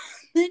so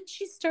then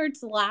she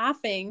starts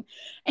laughing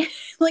and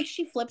like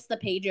she flips the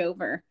page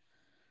over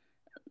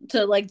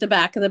to like the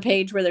back of the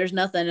page where there's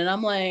nothing. And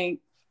I'm like,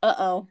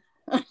 uh-oh.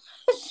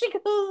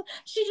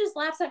 She just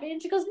laughs at me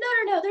and she goes,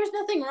 no, there's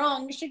nothing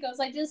wrong. She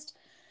goes, I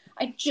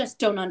just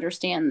don't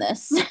understand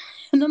this.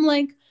 And I'm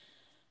like,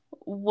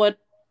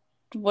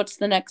 what's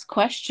the next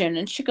question?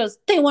 And she goes,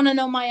 "They want to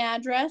know my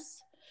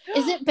address.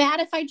 Is it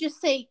bad if I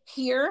just say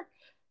here?"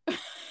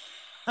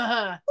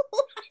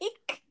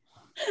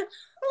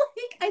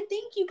 like, I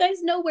think you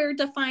guys know where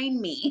to find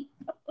me.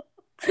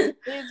 Is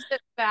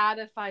it bad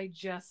if I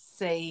just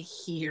say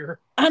here?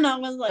 And I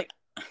was like,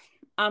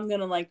 I'm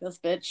gonna like this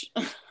bitch.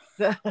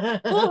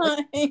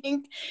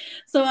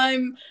 So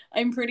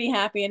I'm pretty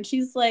happy. And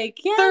she's like,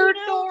 "Yeah, third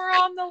door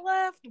on the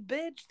left,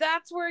 bitch.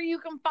 That's where you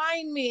can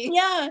find me."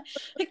 Yeah,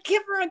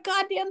 give her a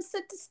goddamn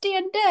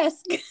sit-to-stand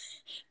desk.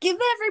 Give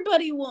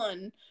everybody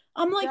one.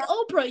 I'm like,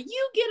 Oprah,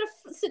 you get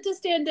a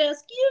sit-to-stand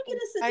desk. You get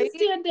a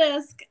sit-to-stand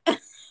desk.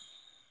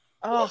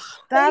 Oh,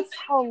 that's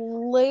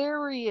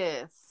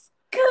hilarious.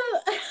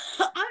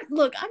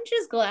 Look, I'm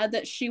just glad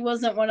that she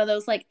wasn't one of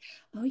those like,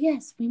 "Oh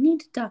yes, we need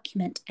to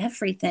document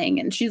everything."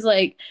 And she's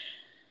like,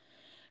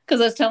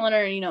 because I was telling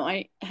her,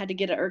 I had to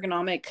get an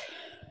ergonomic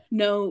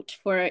note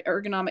for an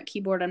ergonomic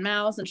keyboard and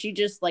mouse, and she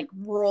just like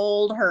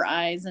rolled her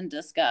eyes in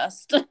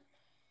disgust.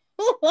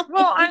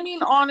 Well, I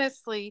mean,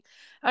 honestly,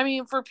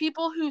 for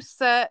people who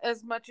set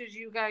as much as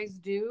you guys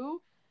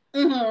do,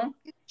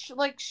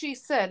 like she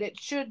said, it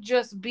should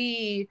just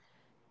be,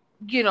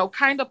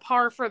 kind of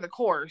par for the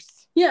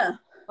course. Yeah.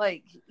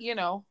 Like,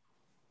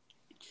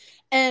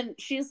 And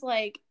she's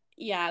like,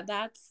 "Yeah,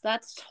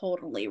 that's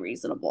totally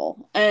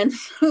reasonable." And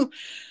so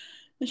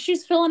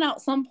she's filling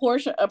out some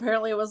portion.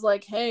 Apparently it was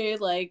like, "Hey,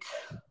 like,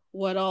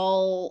 what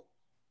all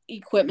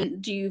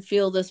equipment do you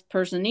feel this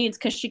person needs?"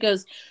 Because she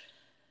goes,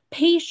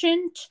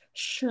 "Patient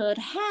should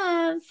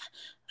have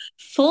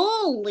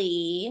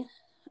fully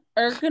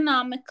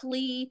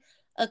ergonomically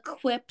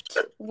equipped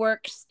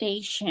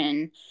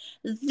workstation.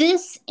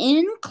 This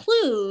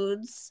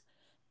includes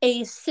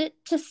a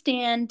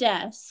sit-to-stand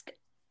desk.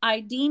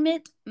 I deem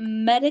it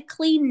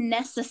medically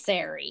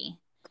necessary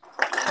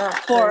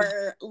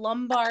for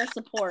lumbar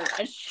support."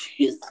 And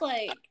she's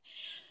like,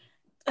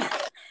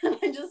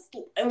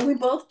 and we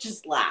both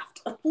just laughed.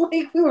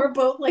 Like, we were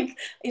both like,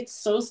 it's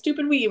so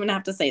stupid we even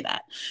have to say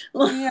that.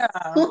 Yeah.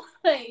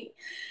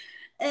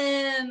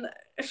 And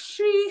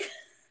she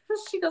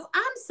goes,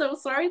 "I'm so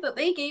sorry that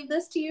they gave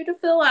this to you to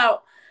fill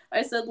out."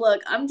 I said,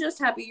 "Look, I'm just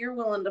happy you're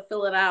willing to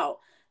fill it out.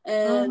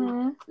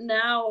 And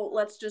now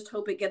let's just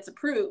hope it gets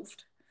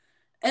approved."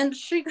 And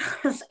she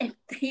goes, "If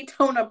they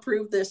don't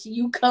approve this,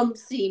 you come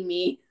see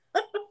me."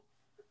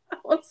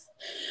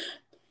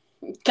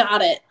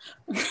 Got it.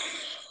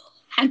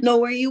 I know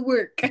where you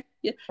work.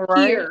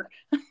 Right? Here.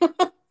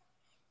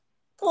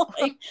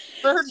 Like,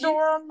 third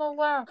door on the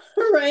left.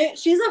 Right?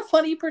 She's a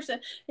funny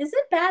person. Is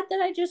it bad that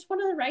I just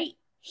want to write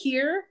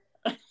here?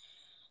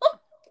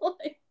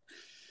 Like,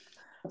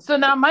 so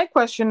now my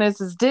question is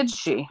did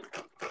she?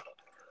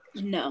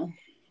 No.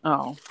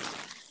 Oh.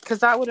 Because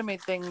that would have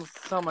made things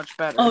so much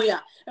better. Oh,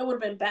 yeah. It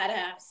would have been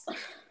badass.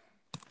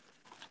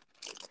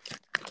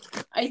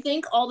 I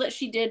think all that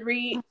she did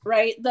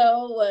write,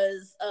 though,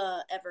 was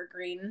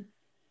Evergreen.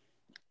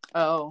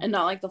 Oh. And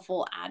not like the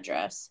full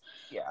address.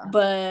 Yeah.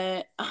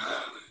 But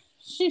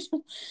she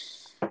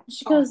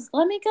goes,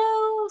 "Let me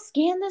go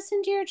scan this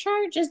into your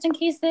chart just in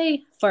case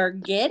they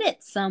forget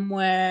it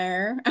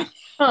somewhere."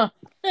 Huh.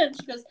 And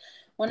she goes,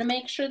 "Want to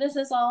make sure this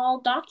is all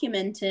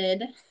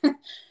documented."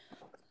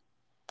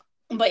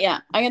 But yeah,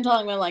 I can tell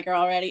I'm going to like her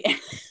already.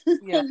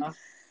 Yeah.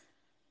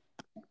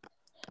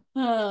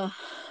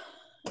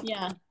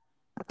 Yeah.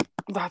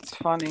 That's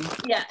funny.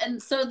 Yeah.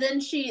 And so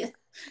then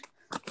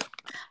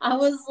I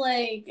was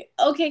like,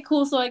 okay,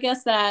 cool. So I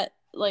guess that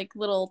like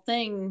little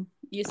thing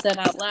you said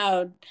out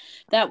loud,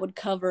 that would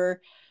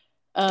cover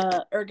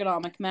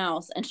ergonomic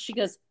mouse. And she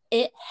goes,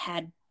 it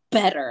had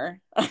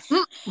better.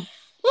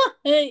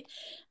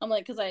 I'm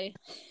like, because I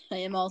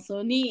am also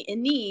in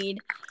need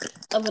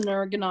of an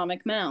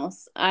ergonomic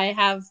mouse. I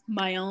have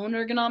my own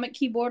ergonomic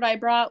keyboard I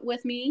brought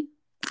with me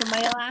from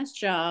my last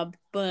job,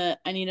 but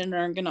I need an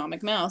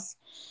ergonomic mouse.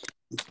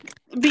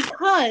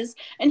 Because,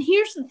 and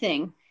here's the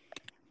thing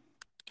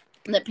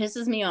that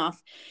pisses me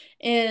off,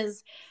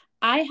 is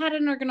I had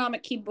an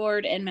ergonomic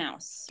keyboard and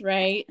mouse,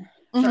 right?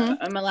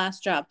 Mm-hmm. For my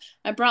last job.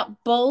 I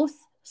brought both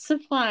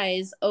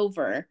supplies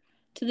over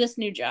to this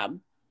new job.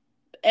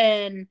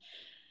 And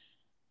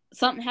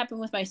something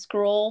happened with my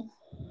scroll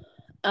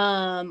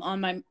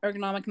on my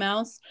ergonomic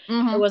mouse.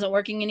 Mm-hmm. It wasn't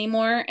working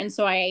anymore. And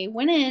so I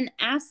went in,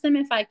 asked them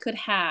if I could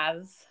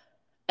have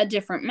a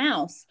different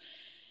mouse.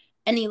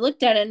 And he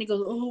looked at it and he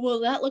goes, oh,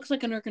 well, that looks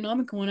like an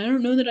ergonomic one. I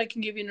don't know that I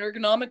can give you an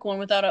ergonomic one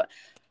without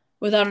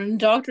a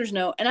doctor's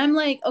note. And I'm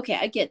like, okay,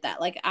 I get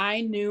that. Like,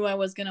 I knew I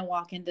was going to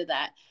walk into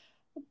that.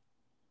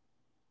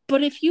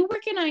 But if you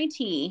work in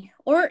IT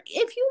or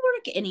if you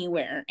work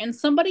anywhere and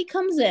somebody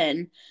comes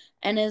in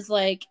and is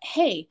like,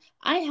 hey,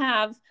 I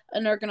have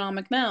an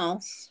ergonomic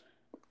mouse.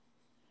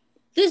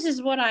 This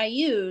is what I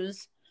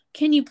use.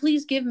 Can you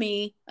please give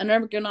me an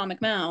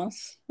ergonomic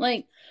mouse?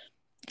 Like,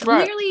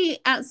 clearly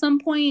at some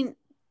point,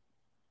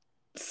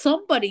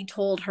 somebody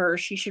told her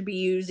she should be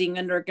using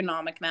an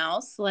ergonomic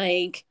mouse.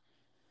 Like,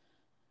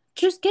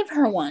 just give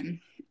her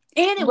one.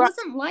 And it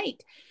wasn't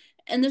like,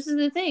 and this is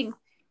the thing,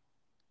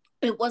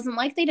 it wasn't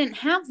like they didn't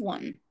have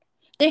one.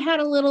 They had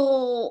a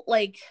little,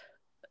 like,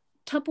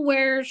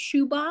 Tupperware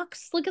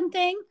shoebox looking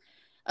thing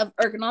of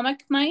ergonomic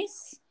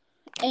mice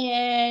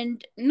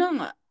and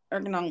not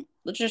ergonomic,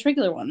 just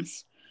regular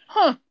ones.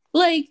 Huh.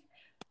 Like,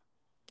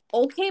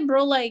 okay,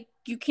 bro, like,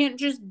 you can't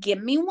just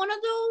give me one of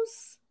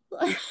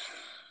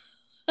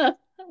those?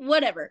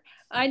 Whatever.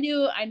 I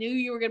knew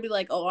you were gonna be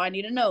like, oh, I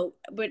need a note,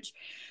 which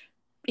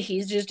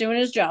he's just doing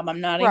his job. I'm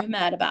not even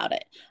mad about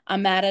it.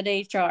 I'm mad at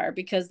HR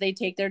because they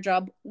take their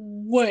job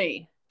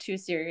way too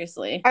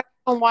seriously. I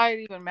don't know why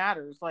it even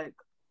matters. Like,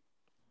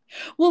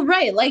 well,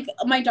 right. Like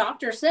my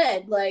doctor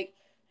said, like,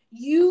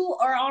 you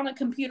are on a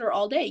computer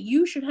all day.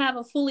 You should have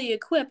a fully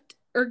equipped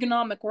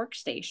ergonomic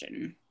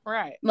workstation.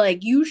 Right.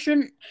 Like you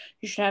should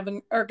have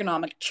an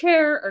ergonomic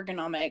chair,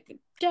 ergonomic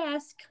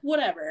desk,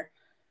 whatever.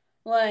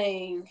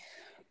 Like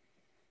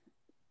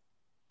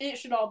it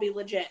should all be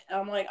legit.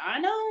 I'm like, I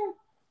know.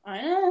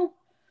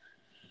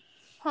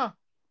 Huh.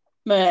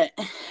 But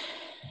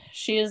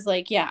she is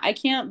like, yeah, I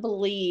can't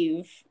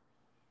believe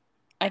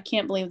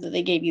that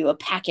they gave you a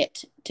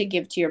packet to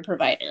give to your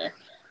provider.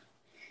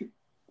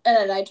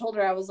 And I told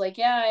her, I was like,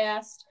 yeah, I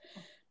asked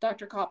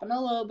Dr.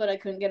 Copanello, but I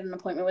couldn't get an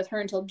appointment with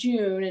her until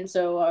June. And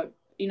so,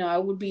 I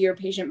would be your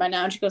patient by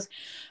now. And she goes,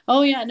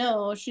 oh, yeah,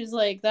 no. She's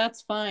like,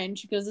 that's fine.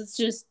 She goes, it's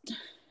just,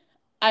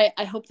 I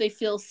hope they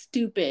feel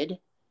stupid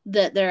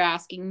that they're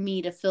asking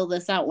me to fill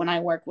this out when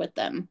I work with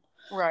them.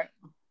 Right.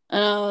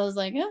 And I was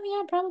like, oh,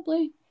 yeah,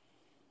 probably.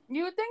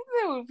 You would think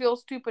they would feel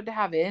stupid to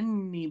have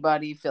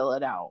anybody fill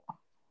it out.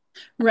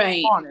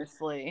 Right.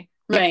 Honestly.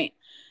 Right.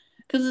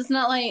 Because it's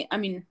not like, I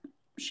mean,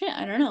 shit,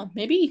 I don't know.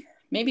 Maybe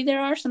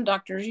there are some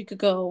doctors you could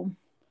go,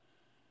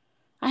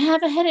 I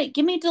have a headache,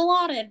 give me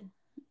Dilaudid.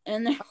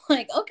 And they're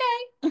like,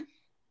 okay.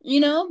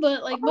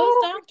 But like most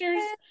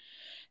doctors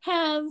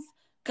have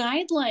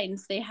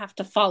guidelines they have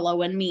to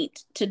follow and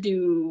meet to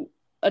do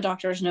a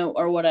doctor's note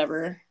or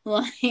whatever.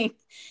 Like,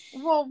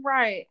 well,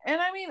 right. And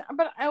I mean,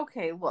 but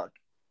okay, look,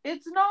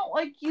 it's not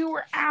like you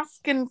were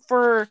asking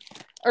for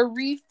a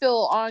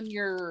refill on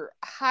your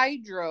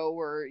hydro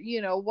or,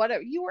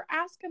 whatever. You were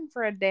asking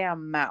for a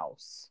damn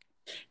mouse.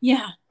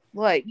 Yeah.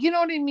 Like, you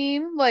know what I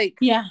mean? Like,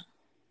 yeah.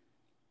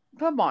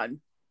 Come on.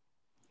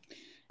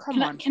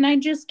 Can I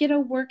just get a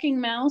working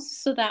mouse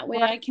so that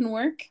way I can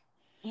work?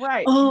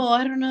 Right. Oh,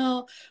 I don't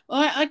know.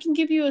 I can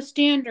give you a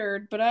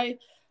standard, but I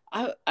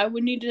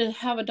would need to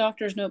have a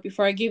doctor's note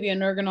before I give you an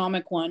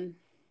ergonomic one.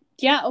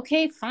 Yeah,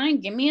 okay, fine.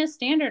 Give me a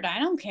standard. I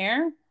don't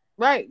care.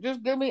 Right.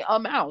 Just give me a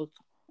mouse.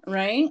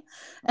 Right?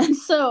 And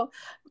so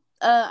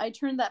I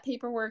turned that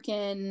paperwork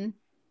in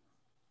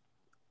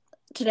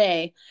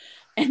today.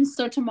 And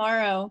so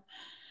tomorrow,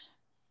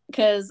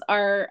 because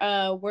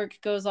our work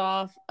goes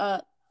off,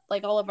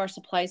 like all of our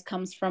supplies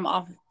comes from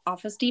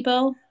Office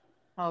Depot.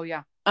 Oh,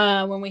 yeah.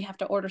 When we have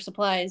to order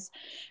supplies.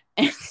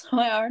 And so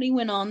I already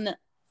went on the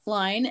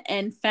line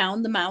and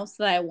found the mouse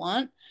that I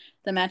want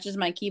that matches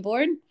my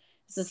keyboard.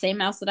 It's the same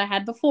mouse that I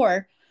had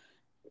before.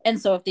 And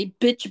so if they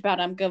bitch about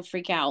it, I'm going to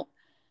freak out.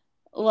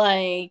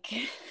 Like,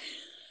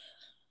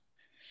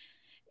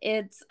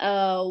 it's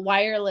a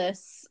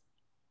wireless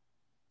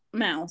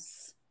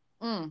mouse.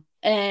 Mm.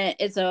 And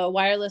it's a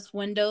wireless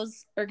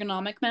Windows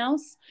ergonomic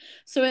mouse.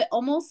 So it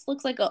almost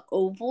looks like an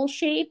oval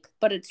shape,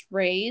 but it's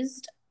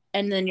raised.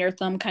 And then your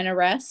thumb kind of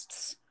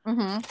rests.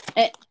 Mm-hmm.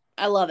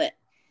 I love it.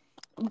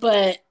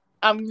 But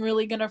I'm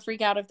really gonna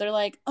freak out if they're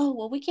like, oh,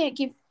 well, we can't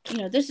give,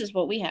 this is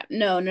what we have.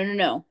 No, no, no,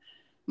 no.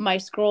 My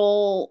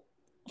scroll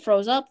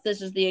froze up.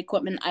 This is the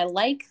equipment I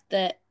like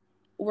that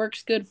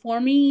works good for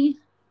me.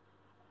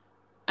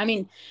 I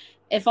mean,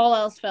 if all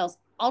else fails,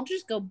 I'll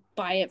just go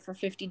buy it for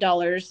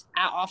 $50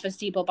 at Office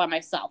Depot by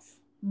myself.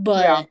 Yeah.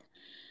 But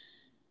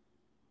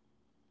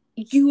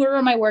you are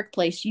in my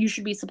workplace. You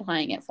should be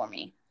supplying it for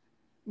me.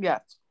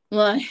 Yes.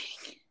 Like,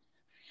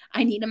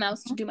 I need a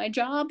mouse to do my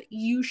job.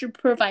 You should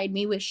provide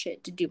me with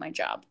shit to do my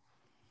job.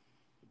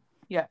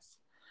 Yes.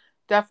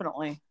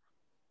 Definitely.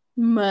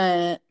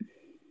 But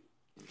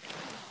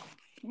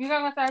You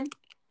got that time?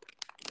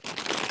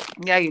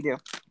 Yeah, you do.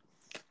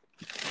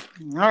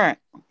 All right.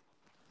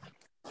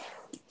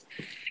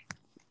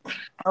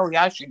 Oh,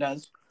 yeah, she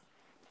does.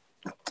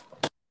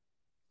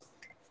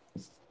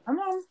 Come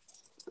on.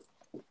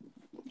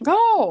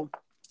 Go.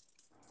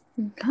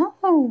 go.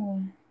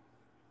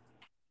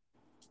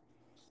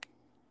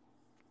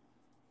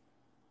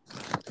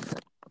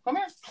 Come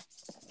here.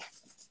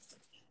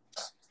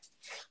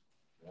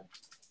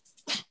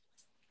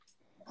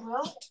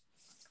 Well,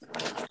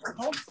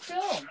 hold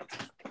still.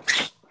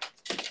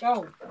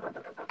 Go.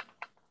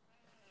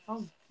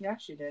 Oh, yeah,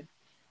 she did.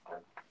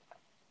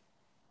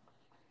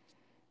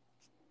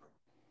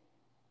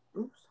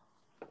 Oops.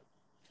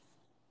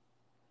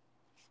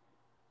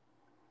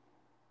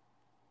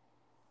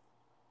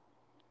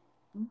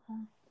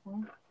 Okay.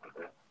 Well.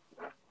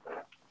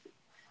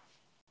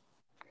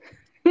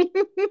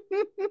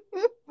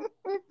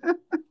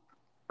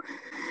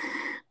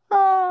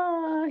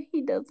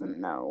 He doesn't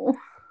know.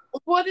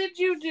 What did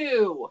you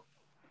do?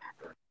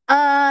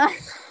 I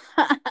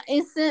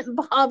sent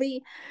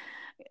Bobby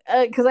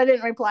because I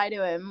didn't reply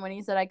to him when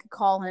he said I could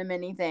call him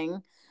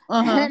anything,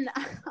 and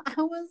I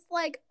was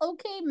like,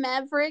 "Okay,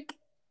 Maverick,"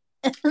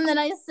 and then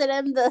I sent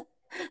him the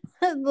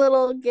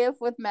little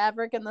gif with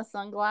Maverick and the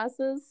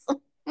sunglasses.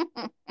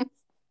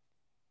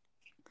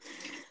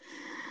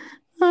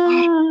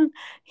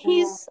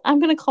 I'm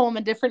gonna call him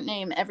a different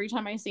name every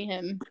time I see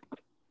him.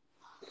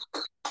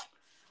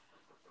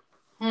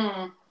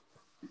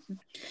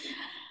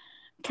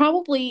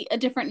 Probably a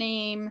different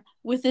name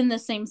within the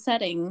same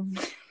setting.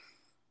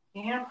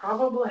 Yeah,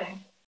 probably.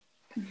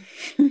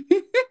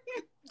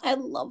 I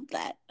love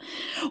that.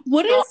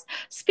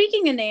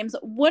 Speaking of names,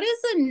 what is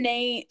a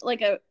name,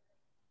 like I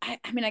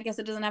mean, I guess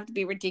it doesn't have to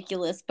be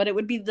ridiculous, but it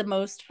would be the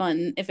most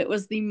fun if it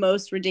was the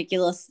most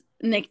ridiculous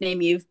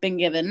nickname you've been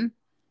given.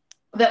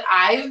 That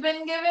I've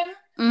been given?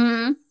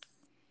 Mm-hmm.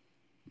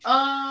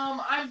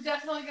 I'm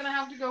definitely gonna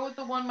have to go with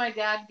the one my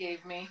dad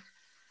gave me.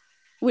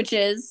 Which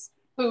is?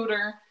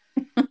 Pooter.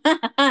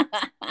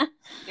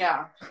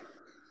 Yeah.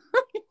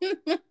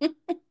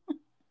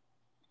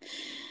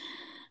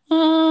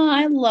 Oh,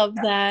 I love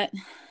that.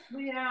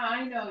 Yeah,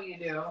 I know you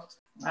do.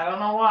 I don't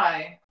know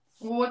why.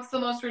 What's the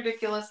most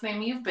ridiculous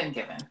name you've been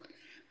given?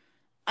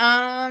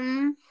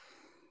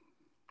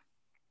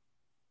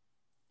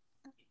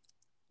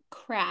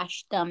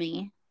 Crash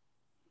Dummy.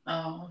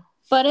 Oh.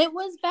 But it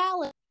was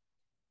valid.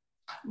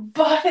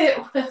 Okay.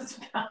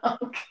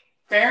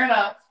 Fair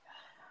enough.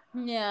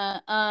 Yeah.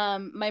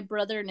 My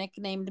brother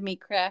nicknamed me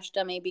Crash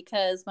Dummy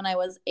because when I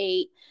was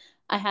 8,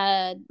 I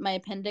had my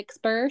appendix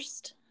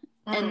burst,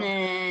 and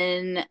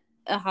then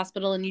a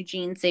hospital in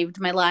Eugene saved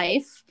my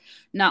life,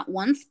 not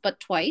once but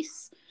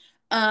twice.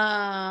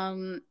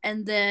 And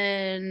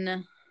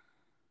then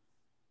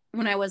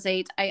when I was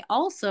 8, I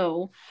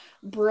also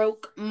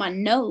broke my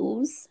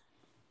nose.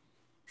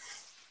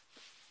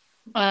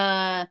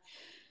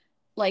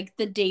 Like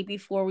the day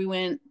before we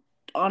went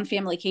on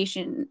family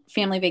vacation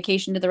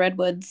to the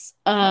Redwoods.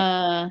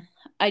 I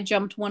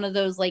jumped one of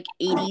those like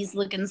 80s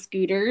looking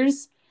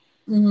scooters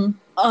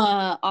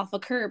off a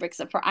curb,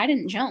 except for I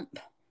didn't jump.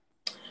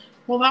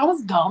 Well, that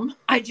was dumb.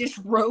 I just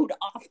rode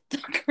off the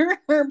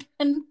curb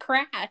and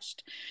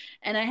crashed.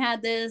 And I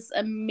had this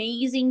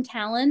amazing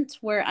talent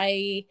where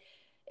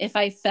if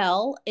I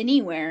fell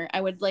anywhere,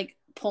 I would like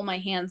pull my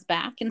hands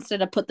back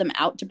instead of put them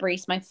out to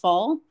brace my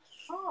fall.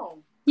 Oh.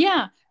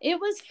 Yeah, it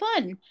was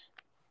fun.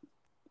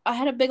 I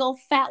had a big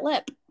old fat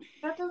lip.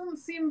 That doesn't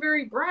seem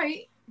very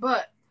bright,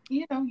 but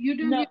you do.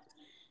 No.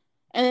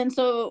 And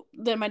then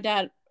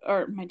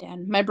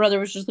my brother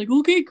was just like,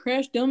 okay,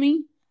 Crash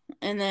Dummy.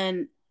 And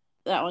then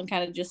that one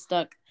kind of just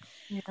stuck.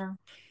 Yeah.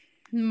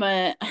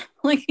 But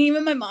like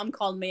even my mom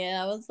called me and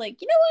I was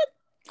like, you know what?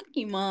 Fuck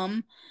you,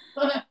 Mom.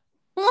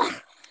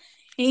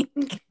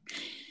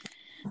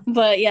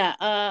 But yeah,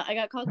 I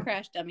got called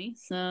Crash Dummy,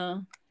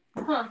 so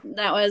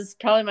that was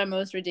probably my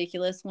most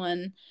ridiculous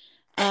one.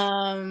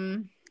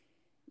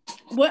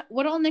 What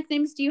all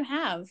nicknames do you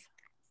have?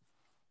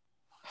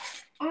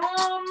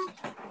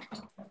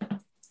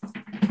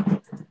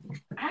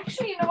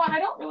 Actually, you know what? I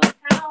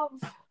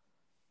don't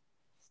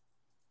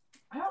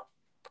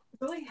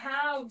really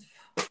have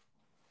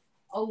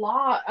a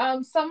lot.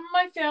 Some of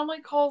my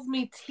family calls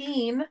me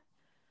Teen.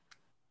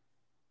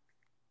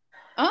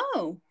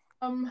 Oh.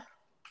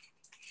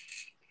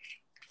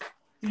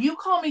 You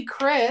call me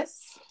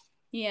Chris.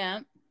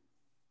 Yeah.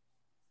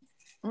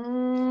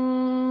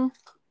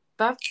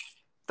 That's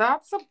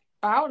that's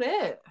about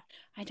it.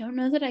 I don't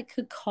know that I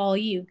could call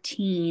you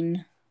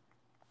teen.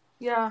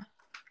 Yeah.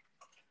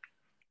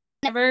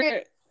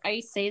 Never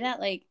I say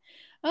that like,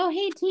 oh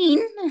hey teen.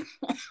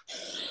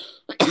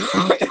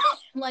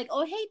 Like,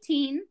 oh hey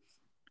teen.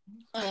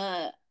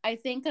 I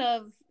think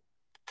of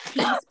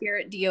Teen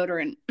Spirit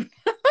deodorant.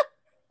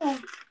 Oh,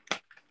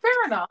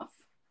 fair enough.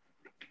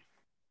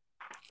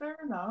 Fair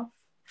enough.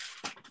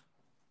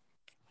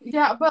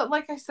 Yeah, but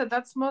like I said,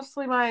 that's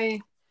mostly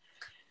my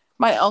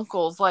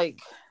uncle's, like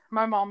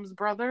my mom's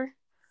brother.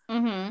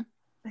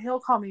 Mm-hmm. He'll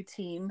call me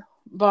teen,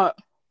 but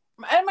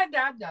and my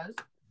dad does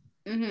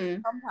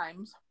Mm-hmm.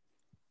 sometimes.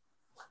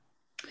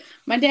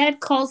 My dad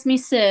calls me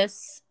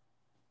sis.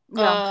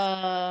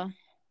 Yeah.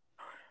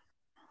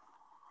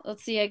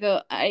 Let's see,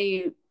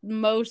 I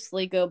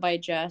mostly go by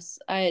Jess.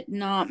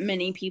 Not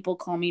many people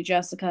call me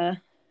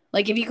Jessica.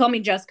 Like, if you call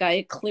me Jessica,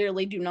 I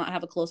clearly do not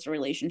have a closer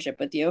relationship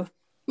with you.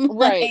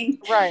 Right.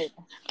 Right.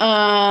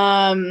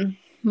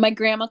 My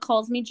grandma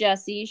calls me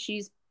Jessie.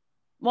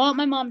 Well,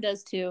 my mom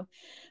does too.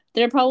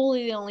 They're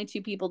probably the only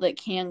two people that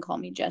can call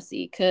me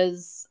Jessie,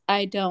 because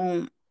I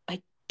don't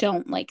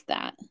like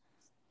that.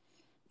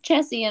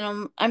 Jessie,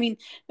 and I mean,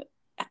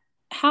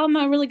 how am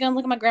I really gonna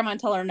look at my grandma and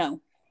tell her no?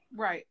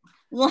 Right.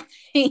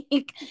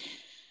 Like,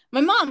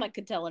 my mom, I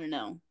could tell her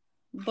no,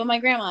 but my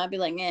grandma, I'd be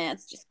like, yeah,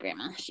 it's just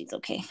grandma. She's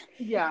okay.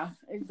 Yeah,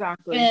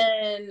 exactly.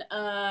 And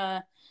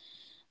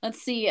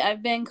let's see,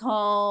 I've been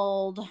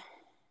called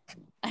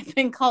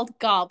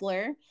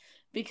Gobbler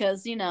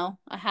because,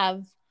 I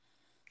have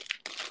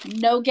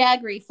no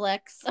gag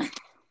reflex.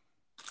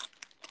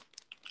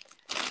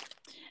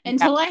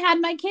 Until I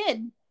had my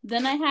kid.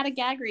 Then I had a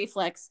gag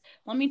reflex.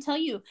 Let me tell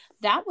you,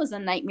 that was a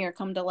nightmare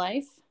come to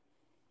life.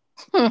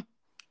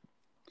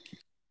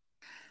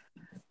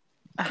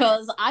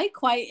 Because I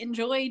quite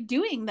enjoyed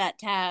doing that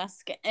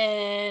task.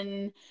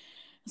 And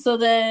so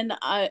then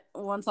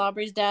once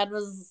Aubrey's dad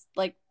was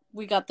like,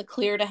 we got the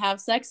clear to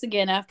have sex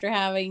again after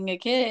having a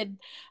kid,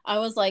 I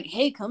was like,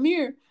 hey, come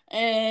here.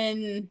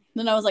 And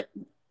then I was like,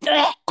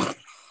 I'm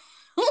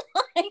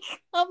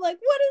like,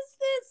 what is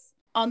this?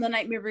 On the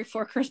Nightmare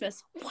Before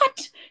Christmas. What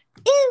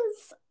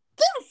is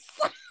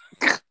this?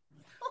 Like,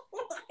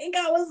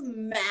 I was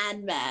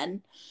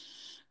mad.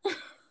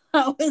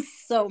 I was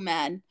so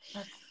mad.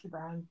 That's too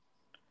bad.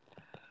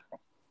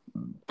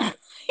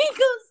 He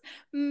goes,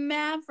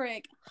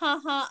 Maverick,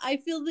 haha, I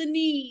feel the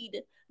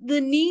need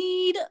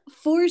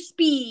for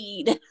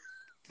speed.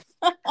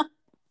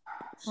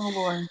 Oh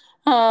boy.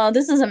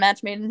 This is a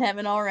match made in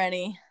heaven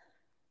already.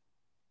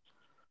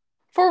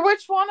 For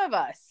which one of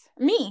us?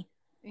 Me.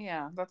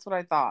 Yeah, that's what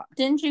I thought.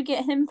 Didn't you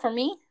get him for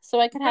me so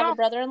I could have a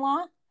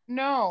brother-in-law?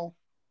 No.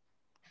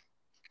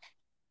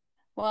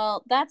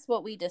 Well, that's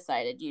what we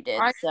decided you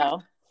did,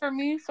 so. For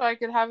me, so I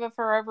could have a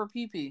forever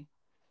pee-pee.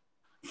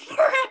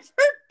 Forever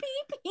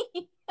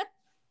pee-pee.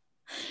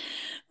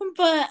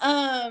 But,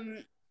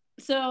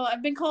 so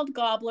I've been called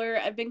Gobbler.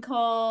 I've been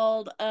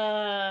called,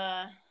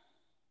 Bonishi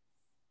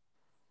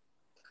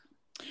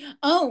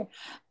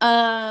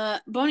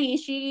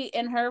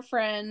and her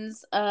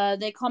friends,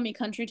 they call me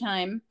Country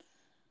Time.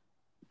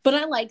 But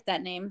I like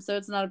that name, so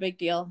it's not a big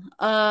deal.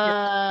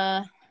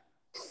 I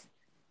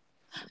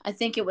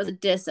think it was a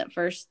diss at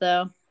first,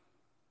 though.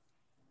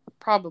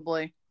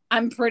 Probably.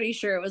 I'm pretty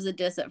sure it was a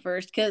diss at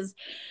first, because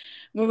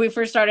when we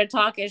first started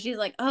talking, she's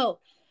like, oh,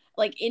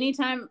 like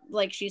anytime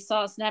like she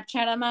saw a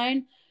Snapchat of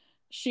mine,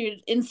 she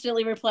would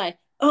instantly reply,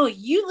 oh,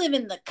 you live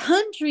in the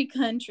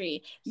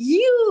country.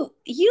 You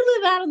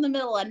live out in the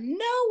middle of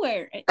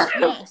nowhere.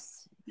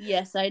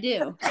 Yes, I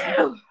do.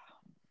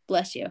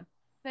 Bless you.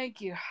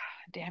 Thank you.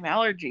 Damn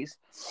allergies.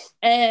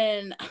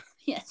 And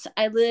yes,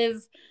 I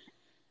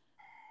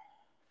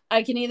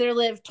can either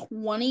live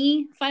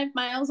 25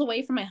 miles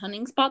away from my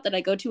hunting spot that I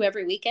go to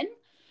every weekend,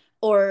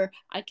 or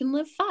I can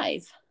live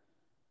 5.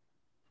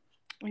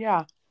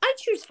 Yeah. I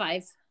choose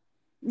 5.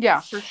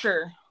 Yeah, for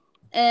sure.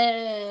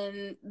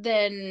 And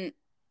then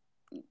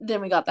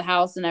we got the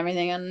house and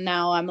everything, and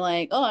now I'm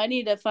like, oh, I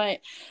need to find.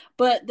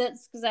 But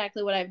that's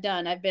exactly what I've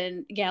done. I've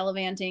been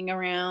gallivanting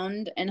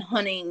around and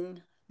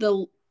hunting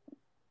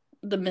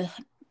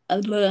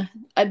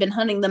I've been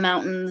hunting the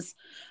mountains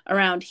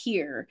around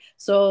here.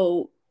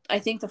 So I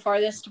think the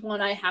farthest one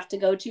I have to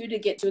go to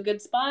get to a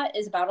good spot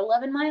is about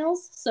 11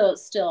 miles. So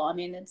still, I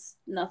mean, it's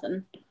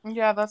nothing.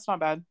 Yeah, that's not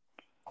bad.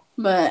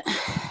 But,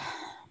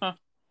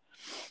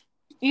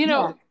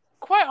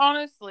 quite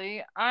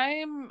honestly,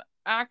 I'm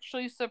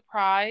actually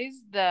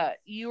surprised that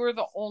you are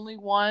the only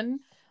one.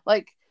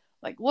 Like,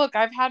 look,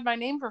 I've had my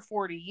name for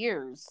 40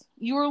 years.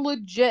 You are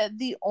legit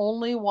the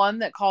only one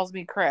that calls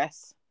me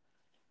Chris.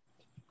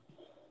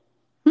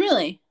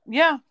 Really?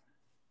 Yeah.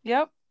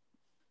 Yep.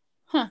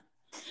 Huh.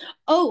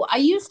 Oh, I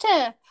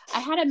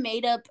had a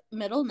made up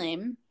middle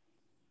name.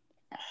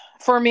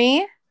 For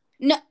me?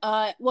 No,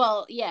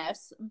 well,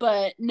 yes,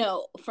 but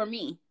no, for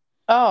me.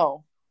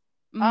 Oh.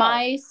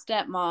 My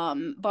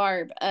stepmom,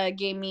 Barb,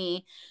 gave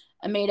me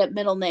a made up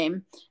middle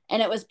name,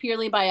 and it was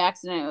purely by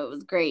accident. It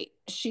was great.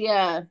 She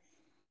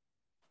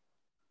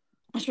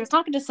she was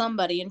talking to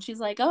somebody, and she's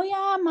like, "Oh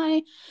yeah,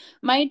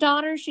 my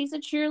daughter, she's a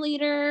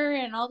cheerleader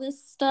and all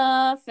this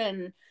stuff."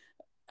 And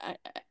I,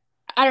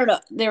 I don't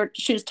know.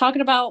 She was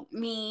talking about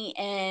me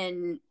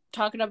and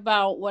talking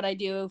about what I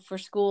do for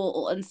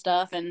school and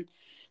stuff, and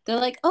they're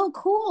like, "Oh,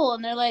 cool,"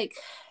 and they're like,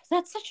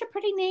 "That's such a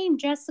pretty name,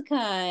 Jessica,"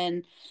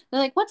 and they're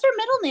like, "What's her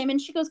middle name?"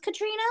 And she goes,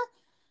 "Katrina."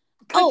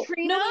 Oh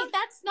Katrina? no, wait,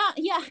 that's not.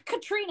 Yeah,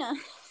 Katrina.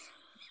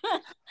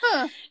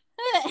 Huh.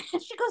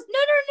 She goes, "No,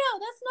 no, no,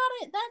 that's not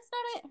it. That's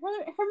not it.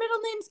 Her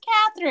middle name's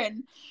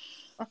Catherine."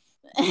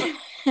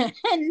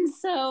 And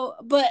so,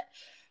 but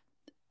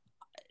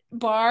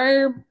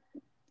Barb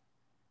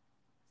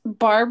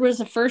Barb was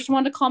the first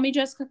one to call me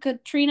Jessica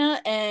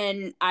Katrina,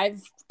 and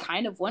I've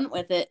kind of went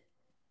with it,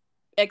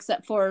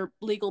 except for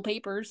legal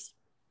papers.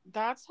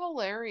 That's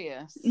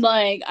hilarious.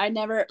 Like, I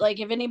never,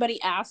 like, if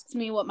anybody asks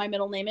me what my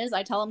middle name is,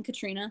 I tell them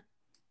Katrina.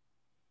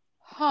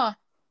 Huh.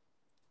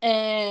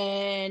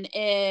 And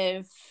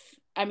if,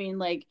 I mean,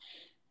 like,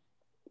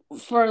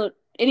 for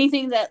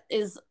anything that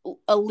is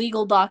a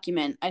legal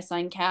document, I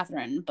sign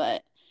Catherine.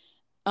 But,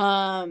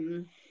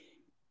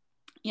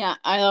 yeah,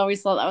 I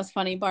always thought that was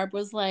funny. Barb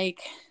was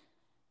like,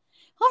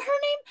 "Oh, her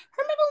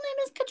middle name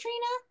is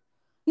Katrina."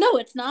 No,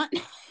 it's not.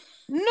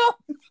 No.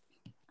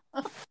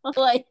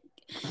 Like,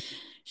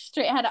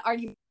 straight had an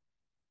argument.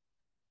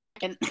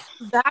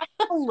 That's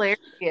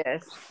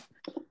hilarious.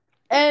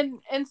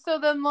 And so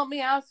then let me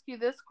ask you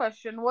this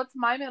question. What's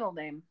my middle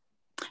name?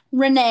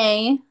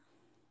 Renee.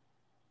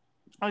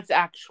 It's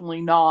actually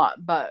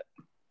not, but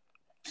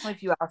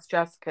if you ask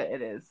Jessica,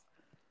 it is.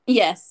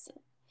 Yes,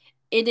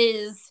 it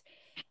is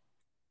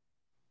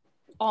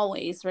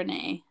always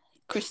Renee.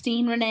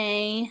 Christine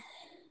Renee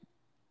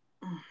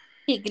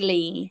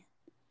Higley.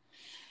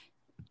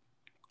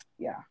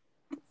 Yeah.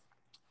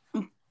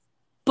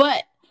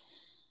 But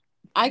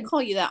I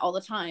call you that all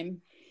the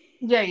time.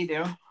 Yeah, you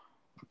do.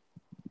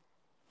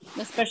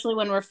 Especially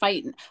when we're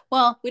fighting.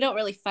 Well, we don't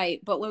really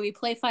fight, but when we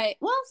play fight,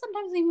 well,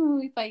 sometimes even when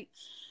we fight,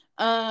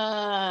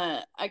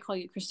 I call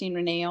you Christine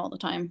Renee all the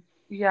time.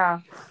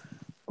 Yeah.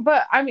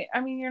 But I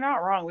mean you're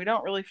not wrong. We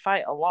don't really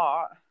fight a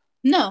lot.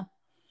 No.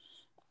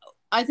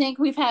 I think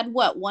we've had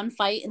one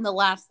fight in the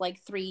last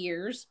like 3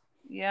 years.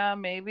 Yeah,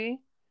 maybe.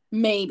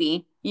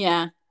 Maybe.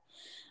 Yeah.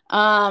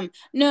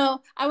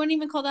 No, I wouldn't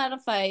even call that a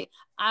fight.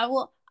 I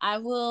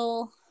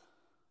will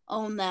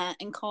own that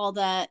and call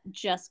that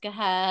Jessica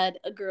had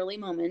a girly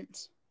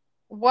moment.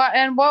 What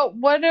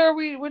are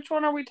we which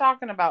one are we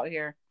talking about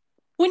here?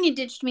 When you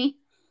ditched me.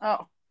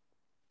 Oh.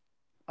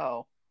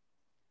 Oh.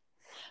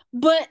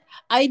 But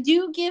I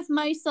do give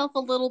myself a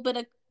little bit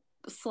of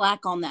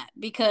slack on that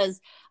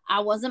because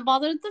I wasn't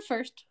bothered the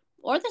first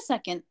or the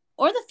second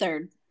or the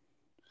third.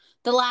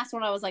 The last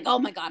one I was like, "Oh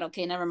my god,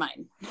 okay, never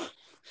mind."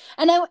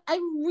 And I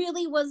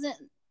really wasn't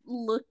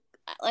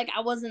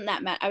I wasn't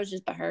that mad. I was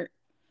just hurt.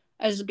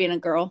 I was just being a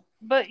girl.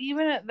 But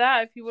even at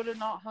that, if you would have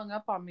not hung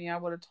up on me, I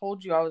would have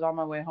told you I was on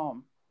my way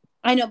home.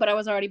 I know, but I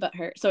was already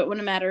hurt. So it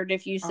wouldn't have mattered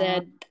if you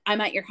said,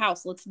 "I'm at your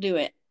house, let's do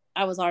it."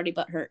 I was already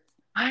hurt.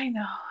 I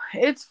know.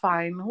 It's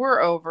fine.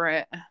 We're over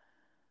it.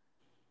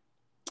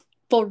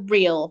 For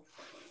real.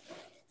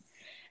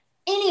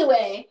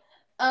 Anyway,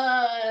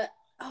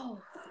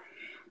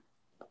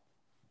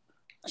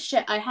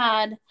 shit, I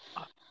had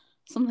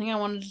something I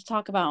wanted to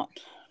talk about.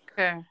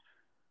 Okay.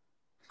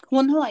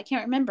 Well, no, I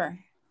can't remember.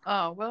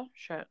 Oh, well,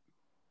 shit.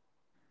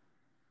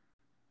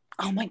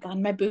 Oh my god,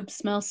 my boobs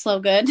smell so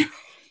good.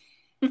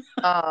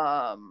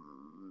 Okay.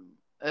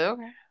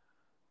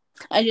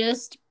 I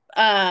just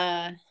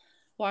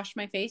washed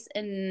my face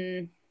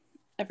and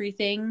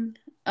everything,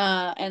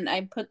 and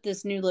I put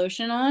this new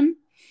lotion on.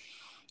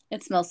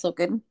 It smells so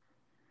good.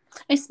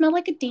 I smell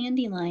like a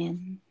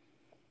dandelion.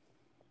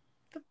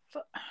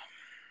 Okay.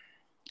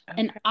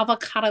 And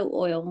avocado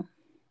oil.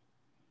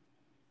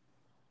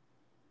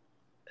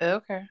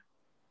 Okay.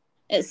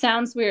 It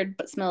sounds weird,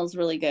 but smells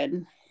really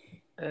good.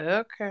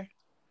 Okay.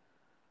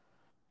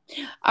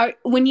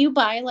 When you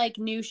buy like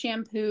new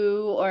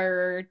shampoo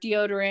or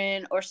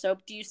deodorant or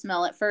soap, do you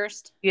smell it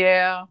first?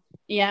 Yeah.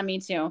 Yeah, me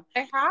too.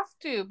 I have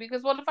to,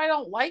 because what if I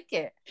don't like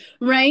it?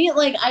 Right?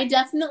 Like, I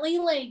definitely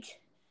like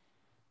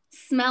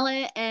smell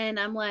it and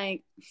I'm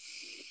like,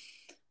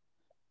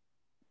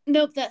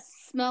 nope, that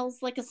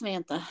smells like a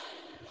Samantha.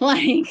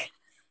 Like,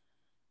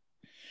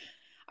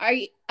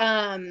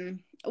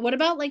 what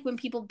about like when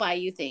people buy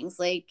you things?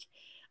 Like,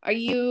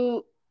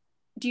 do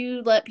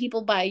you let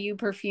people buy you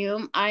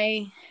perfume?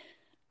 I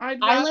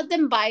let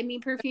them buy me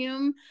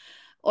perfume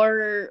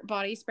or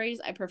body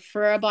sprays. I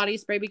prefer a body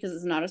spray because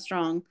it's not as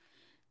strong.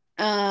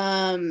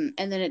 And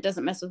then it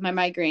doesn't mess with my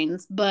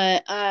migraines.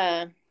 But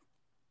I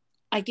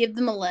give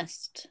them a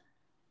list.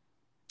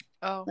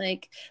 Oh.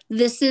 Like,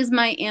 this is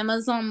my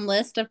Amazon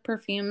list of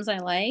perfumes I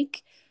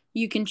like.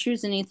 You can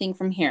choose anything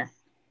from here.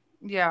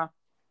 Yeah.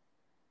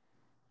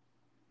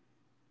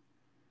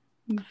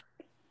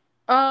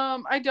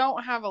 I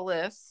don't have a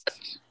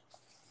list.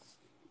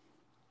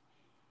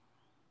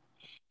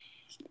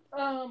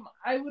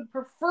 I would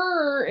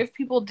prefer if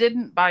people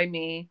didn't buy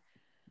me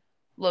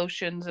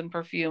lotions and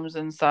perfumes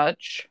and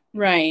such.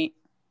 Right.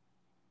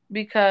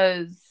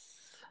 because,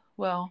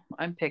 well,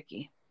 I'm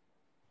picky.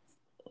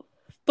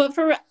 But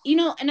for,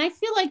 and I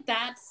feel like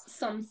that's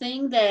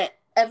something that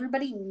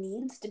everybody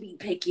needs to be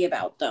picky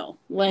about, though.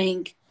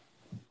 Like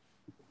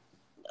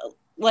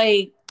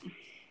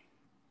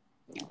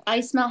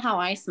I smell how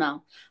I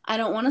smell. I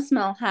don't want to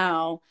smell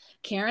how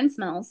Karen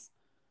smells.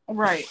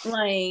 Right.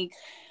 Like,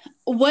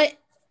 what,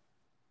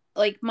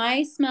 like,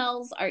 my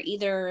smells are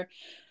either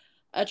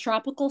a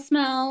tropical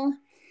smell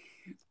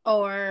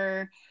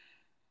or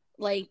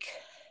like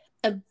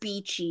a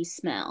beachy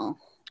smell.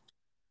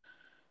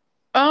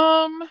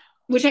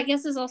 Which I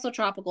guess is also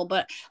tropical,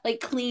 but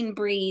like clean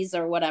breeze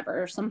or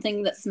whatever,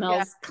 something that Yeah.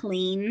 smells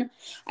clean.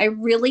 I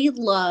really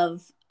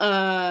love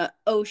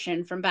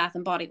Ocean from Bath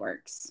and Body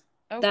Works.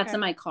 Okay. That's in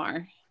my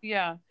car.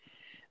 Yeah.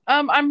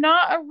 I'm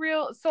not a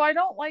real, so I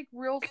don't like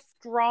real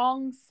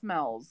strong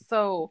smells.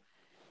 So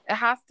it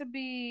has to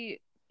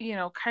be,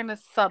 kind of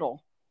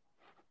subtle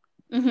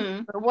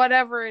Mm-hmm. or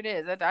whatever it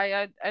is.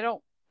 I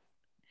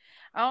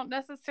don't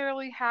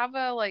necessarily have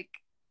a like,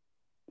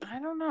 I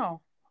don't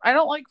know. I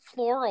don't like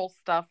floral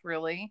stuff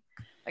really.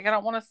 Like I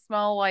don't want to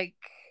smell like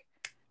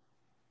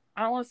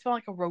a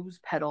rose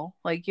petal.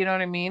 Like, you know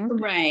what I mean?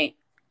 Right.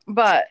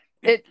 But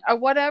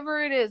whatever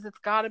it is, it's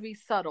got to be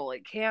subtle.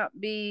 It can't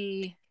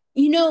be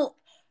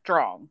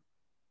strong.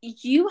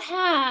 You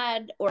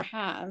had or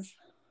have,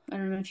 I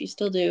don't know if you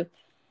still do,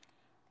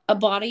 a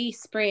body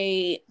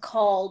spray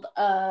called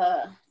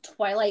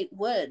Twilight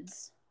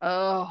Woods.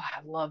 Oh,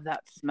 I love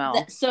that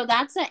smell. So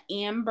that's an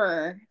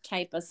amber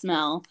type of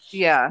smell.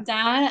 Yeah.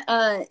 That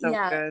So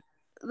yeah, good.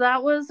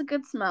 that was a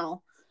good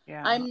smell.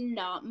 Yeah. I'm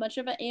not much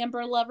of an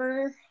amber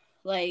lover.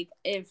 Like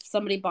if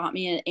somebody bought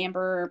me an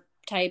amber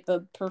type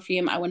of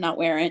perfume, I would not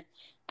wear it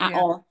at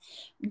all.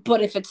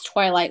 But if it's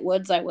Twilight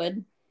Woods, I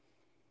would.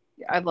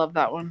 Yeah, I love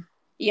that one.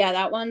 Yeah,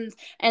 that one's,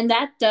 and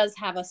that does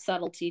have a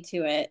subtlety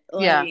to it.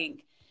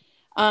 Like,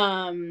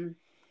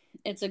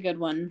 it's a good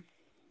one.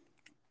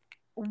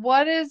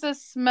 What is a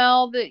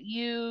smell that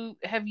you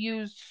have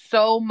used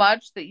so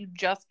much that you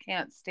just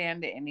can't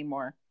stand it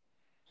anymore?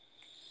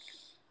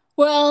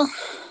 Well,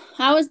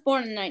 I was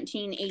born in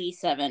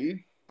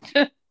 1987.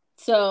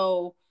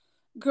 So,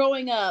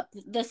 growing up,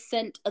 the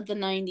scent of the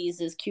 90s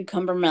is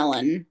cucumber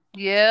melon.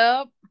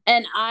 Yep.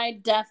 And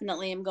I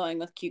definitely am going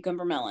with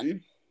cucumber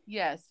melon.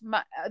 Yes.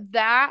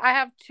 That I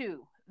have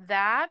two.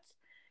 That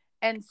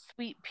and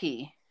sweet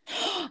pea.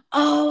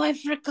 Oh, I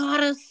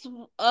forgot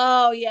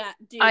oh, yeah,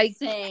 dude,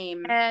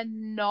 same.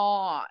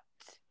 Cannot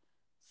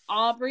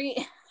Aubrey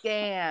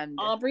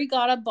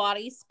got a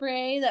body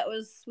spray that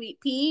was sweet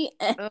pea,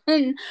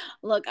 and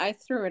look, I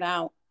threw it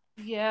out.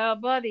 Yeah,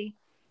 buddy.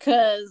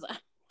 Because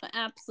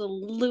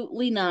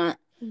absolutely not.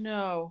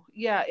 No.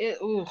 Yeah,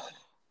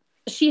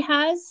 she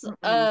has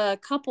a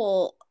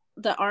couple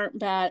that aren't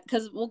bad,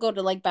 because we'll go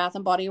to like Bath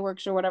and Body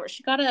Works or whatever.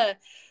 She got a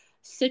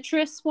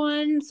citrus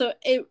one, so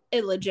it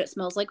legit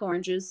smells like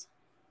oranges.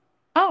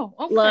 Oh,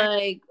 okay.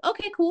 Like,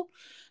 okay, cool.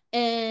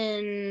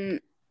 And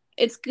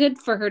it's good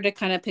for her to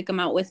kind of pick them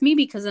out with me,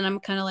 because then I'm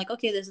kind of like,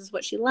 okay, this is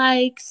what she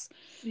likes.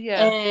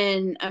 Yeah.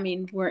 And I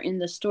mean, we're in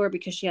the store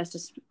because she has to,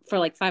 for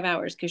like 5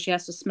 hours, because she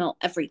has to smell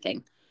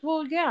everything.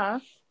 Well, yeah.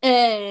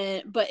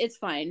 But it's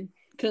fine,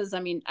 because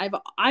I mean,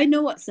 I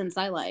know what scents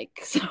I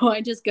like, so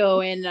I just go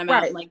in and I'm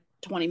out in like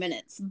 20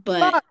 minutes.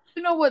 But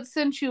you know what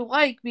scent you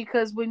like,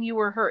 because when you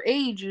were her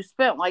age, you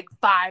spent like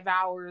 5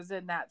 hours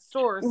in that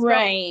store.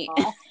 Right.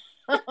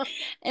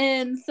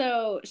 And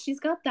so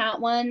she's got that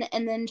one,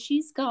 and then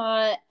she's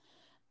got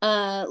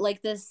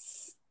like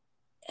this,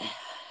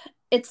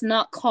 it's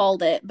not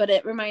called it, but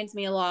it reminds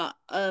me a lot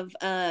of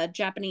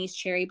Japanese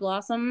cherry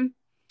blossom.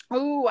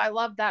 Oh, I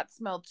love that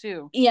smell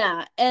too.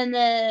 Yeah. And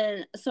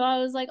then so I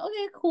was like,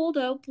 okay, cool,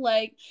 dope.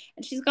 Like,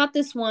 and she's got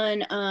this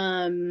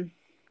one,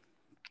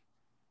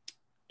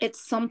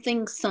 it's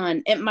something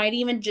sun. It might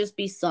even just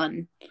be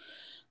sun.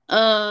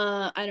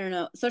 I don't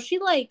know. So she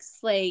likes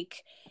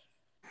like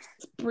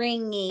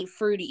springy,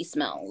 fruity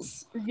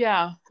smells.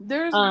 Yeah.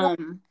 There's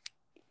one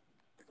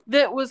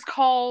that was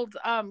called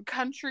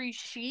Country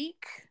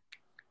Chic.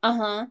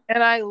 Uh-huh.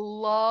 And I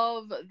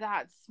love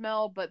that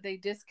smell, but they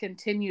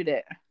discontinued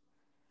it.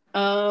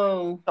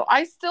 Oh. So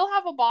I still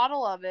have a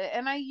bottle of it,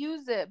 and I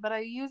use it, but I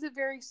use it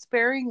very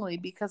sparingly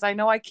because I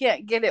know I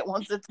can't get it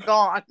once it's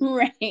gone.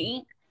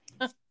 Right.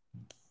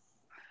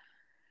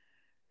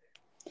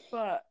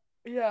 But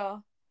yeah.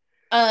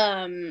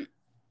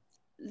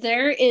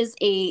 There is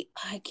I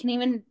can't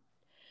even,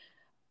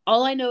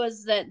 all I know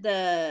is that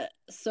the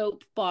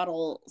soap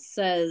bottle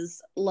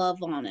says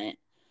love on it.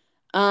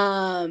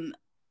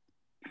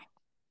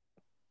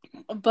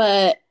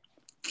 But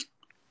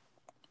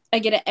I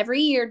get it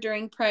every year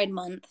during Pride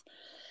Month.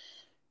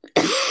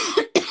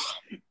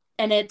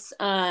 And it's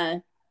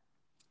got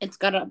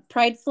a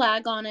pride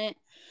flag on it,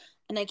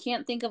 and I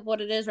can't think of what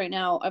it is right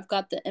now. I've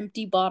got the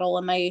empty bottle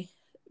in my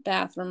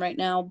bathroom right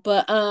now,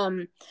 but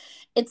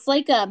it's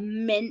like a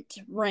mint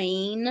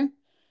rain,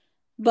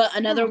 but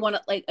another one,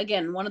 like,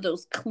 again, one of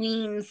those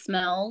clean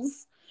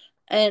smells,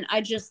 and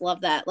I just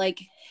love that.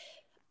 Like,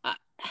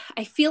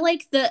 I feel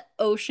like the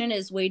ocean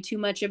is way too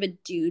much of a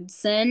dude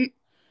scent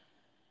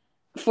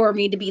for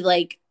me to be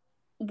like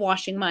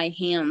washing my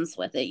hands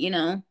with it, you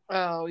know?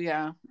 Oh,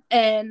 yeah.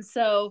 And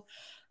so,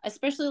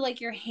 especially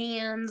like your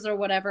hands or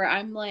whatever,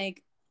 I'm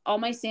like, all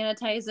my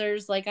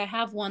sanitizers, like I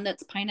have one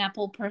that's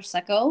pineapple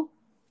prosecco.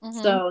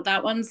 Mm-hmm. So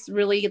that one's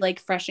really like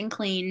fresh and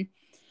clean.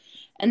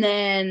 And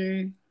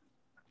then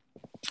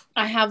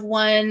I have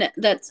one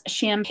that's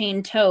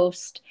champagne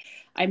toast.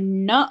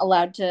 I'm not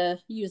allowed to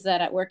use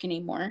that at work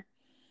anymore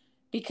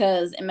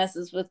because it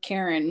messes with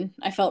Karen.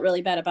 I felt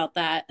really bad about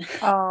that.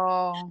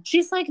 Oh.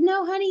 She's like,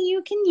 "No, honey,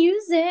 you can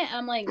use it."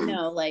 I'm like,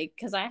 "No, like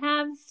cuz I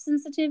have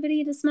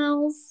sensitivity to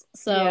smells.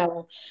 Yeah.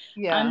 So,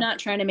 I'm Yeah. not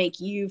trying to make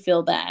you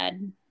feel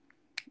bad."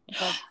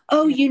 That's,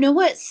 Oh, yeah. you know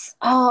what?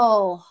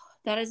 Oh,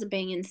 that is a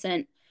banging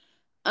scent.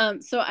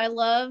 So I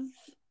love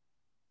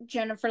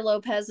Jennifer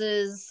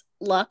Lopez's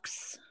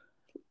Lux.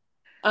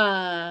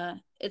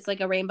 It's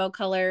like a rainbow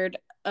colored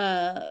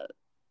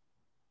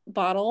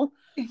bottle.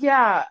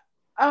 Yeah.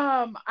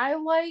 I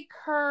like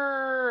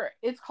her.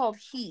 It's called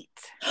Heat.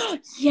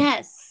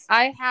 Yes.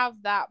 I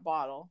have that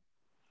bottle.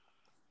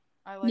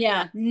 I like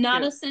Yeah, that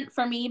not too. a scent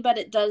for me, but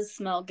it does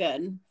smell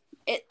good.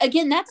 It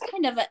again, that's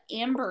kind of an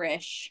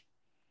amberish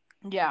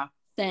Yeah.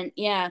 scent.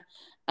 Yeah.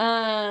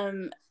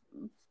 Um,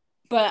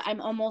 but I'm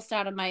almost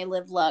out of my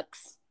Live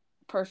Lux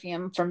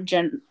perfume from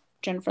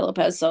Jennifer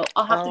Lopez, so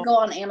I'll have to Oh, go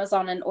on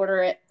Amazon and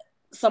order it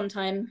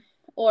sometime,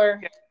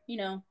 or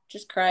yeah.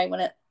 just cry when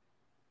it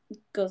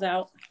goes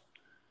out.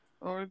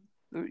 Or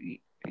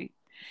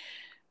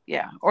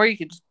yeah, or you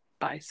could just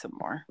buy some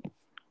more.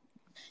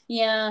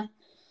 Yeah,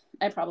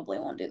 I probably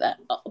won't do that.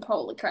 I'll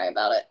probably cry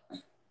about it.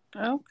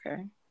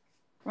 Okay.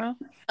 Well,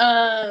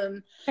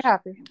 Um,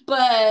 happy.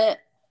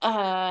 but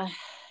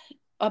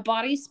a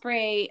body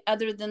spray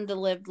other than the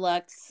Live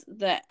Lux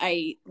that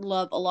I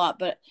love a lot,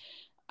 but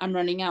I'm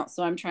running out,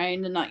 so I'm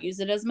trying to not use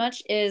it as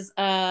much, is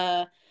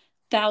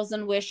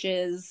Thousand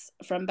Wishes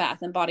from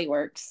Bath and Body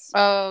Works.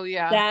 Oh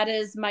yeah. That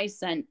is my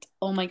scent.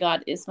 Oh my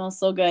god, it smells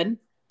so good.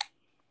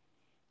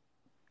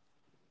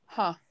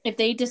 Huh. If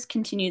they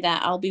discontinue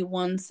that, I'll be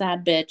one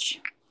sad bitch.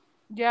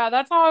 Yeah,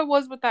 that's how I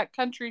was with that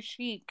Country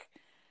Chic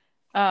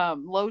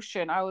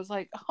lotion. I was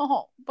like,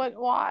 "Oh, but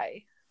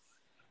why?"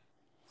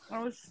 I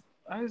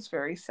was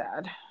very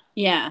sad.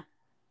 Yeah.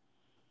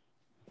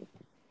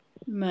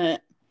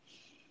 But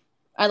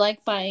I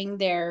like buying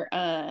their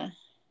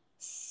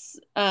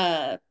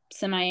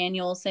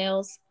semi-annual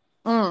sales.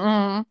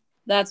 Mm-mm.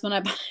 That's when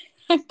I buy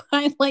I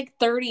buy like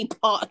 30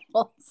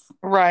 bottles.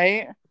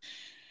 Right.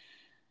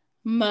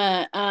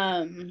 But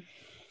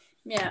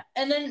yeah.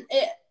 And then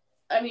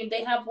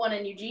they have one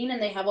in Eugene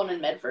and they have one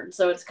in Medford.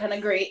 So it's kind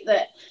of great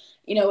that,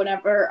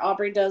 whenever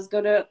Aubrey does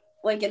go to,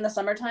 like, in the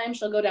summertime,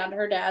 she'll go down to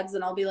her dad's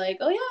and I'll be like,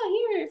 "Oh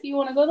yeah, here, if you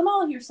want to go to the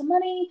mall, here's some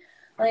money."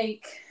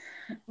 Like,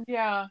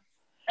 Yeah.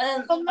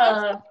 and Well,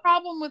 that's the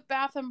problem with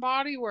Bath and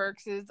Body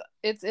Works is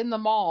it's in the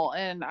mall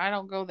and I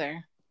don't go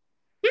there.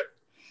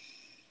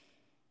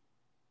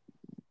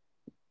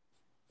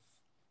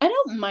 I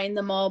don't mind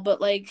the mall,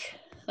 but like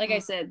I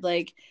said,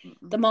 like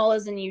the mall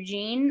is in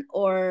Eugene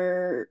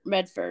or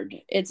Medford.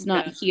 It's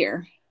not Yeah.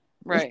 here.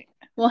 Right.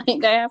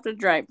 Like I have to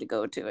drive to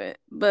go to it.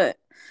 But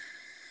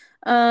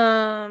if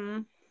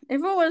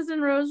it was in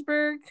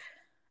Roseburg,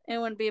 it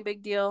wouldn't be a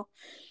big deal.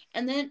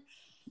 And then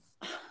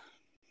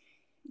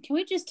can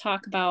we just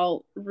talk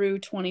about Rue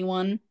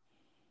 21?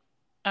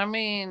 I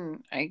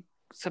mean, I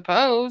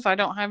suppose I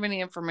don't have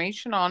any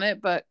information on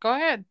it, but go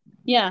ahead.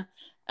 Yeah.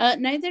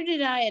 Neither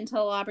did I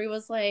until Aubrey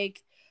was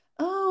like,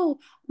 "Oh,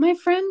 my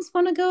friends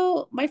want to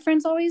go. My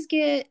friends always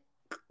get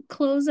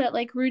clothes at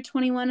like Rue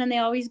 21 and they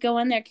always go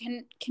in there.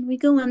 Can we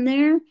go in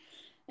there?"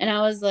 And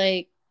I was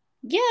like,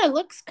 "Yeah, it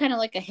looks kind of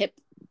like a hip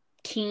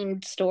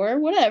teen store.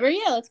 Whatever.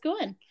 Yeah, let's go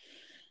in."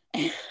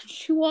 And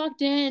she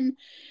walked in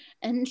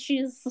and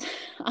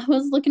I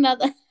was looking at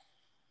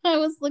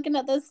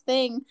this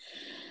thing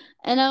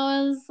and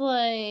I was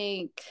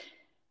like,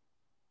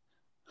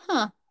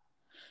 "Huh."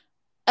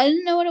 I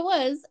didn't know what it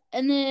was.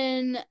 And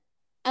then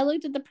I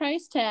looked at the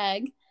price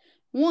tag.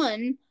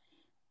 One,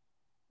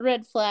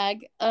 red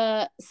flag,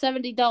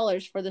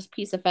 $70 for this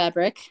piece of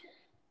fabric.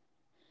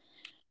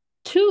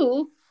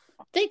 Two,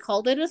 they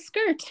called it a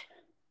skirt.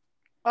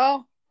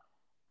 Oh.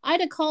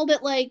 I'd have called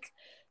it like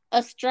a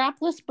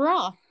strapless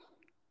bra.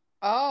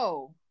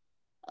 Oh.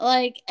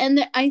 Like,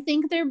 and I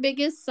think their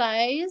biggest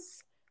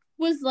size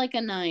was like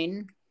a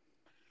 9.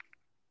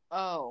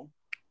 Oh.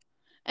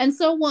 And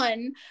so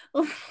one,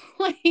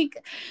 like,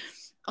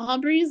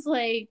 Aubrey's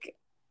like,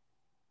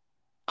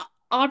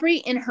 Aubrey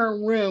in her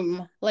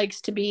room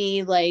likes to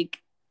be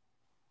like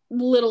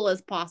little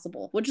as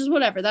possible, which is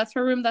whatever. That's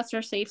her room. That's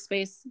her safe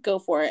space. Go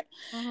for it.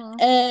 Uh-huh.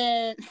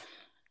 And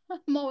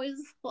I'm always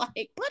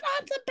like, put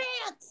on some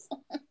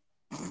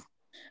pants.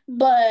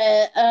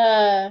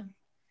 But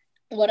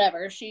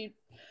whatever. She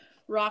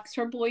rocks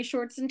her boy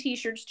shorts and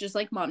t-shirts just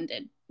like mom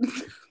did.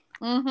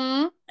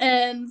 Mm-hmm.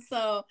 And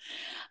so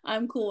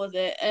I'm cool with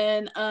it.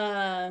 And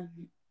our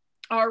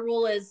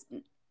rule is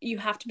you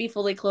have to be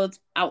fully clothed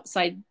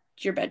outside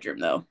your bedroom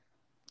though.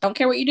 Don't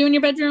care what you do in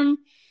your bedroom.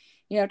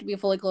 You have to be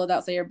fully clothed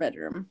outside your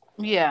bedroom.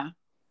 Yeah.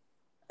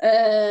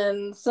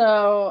 And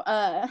so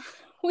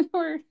we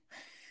were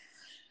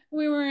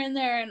we were in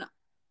there, and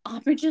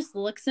Aubrey just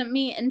looks at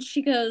me and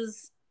she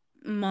goes,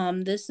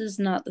 Mom, this is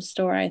not the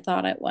store I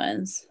thought it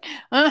was.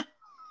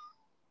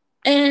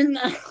 And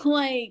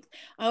like,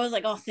 I was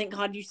like, oh, thank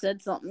God you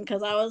said something,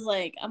 because I was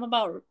like, I'm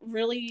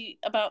really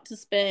about to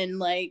spend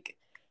like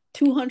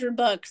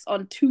 $200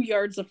 on 2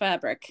 yards of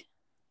fabric.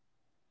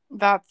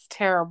 That's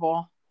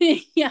terrible.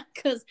 Yeah,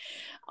 because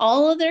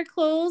all of their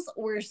clothes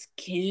were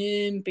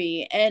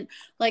skimpy and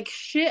like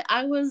shit.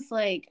 I was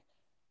like,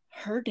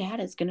 her dad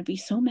is gonna be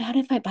so mad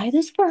if I buy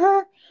this for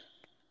her.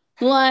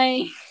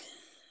 Like,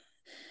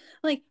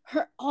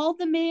 all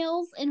the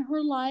males in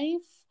her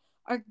life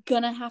are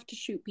gonna have to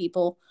shoot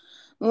people.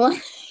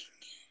 Like,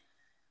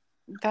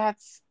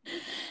 That's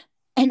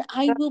and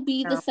I will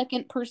be the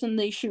second person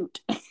they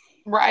shoot.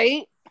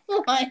 right.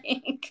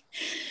 Like,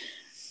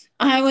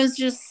 I was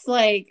just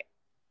like,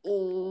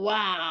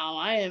 wow,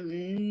 I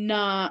am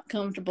not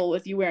comfortable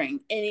with you wearing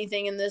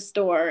anything in this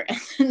store.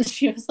 And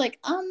she was like,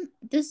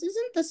 this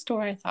isn't the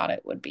store I thought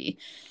it would be.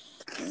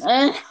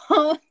 And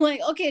I'm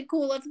like, okay,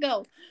 cool, let's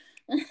go.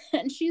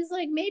 And she's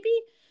like, maybe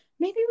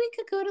we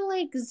could go to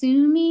like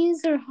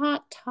Zoomies or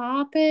Hot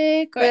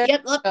Topic. Or,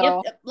 yep,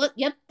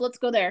 let's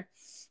go there.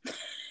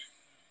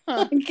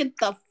 Huh. Get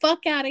the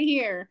fuck out of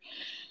here.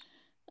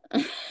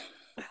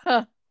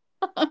 Huh.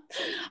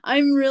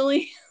 I'm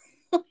really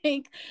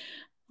like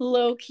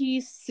low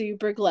key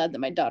super glad that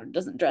my daughter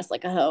doesn't dress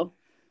like a hoe.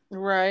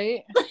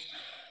 Right.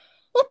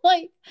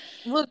 Like,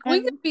 look,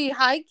 we could be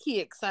high key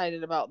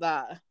excited about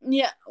that.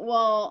 Yeah,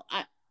 well,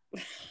 I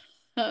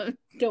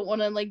don't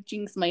want to like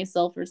jinx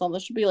myself or something.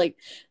 She'll be like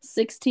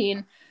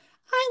 16.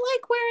 I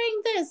like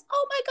wearing this.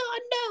 Oh my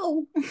god,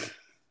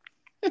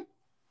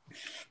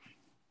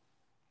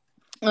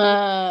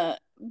 no.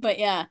 But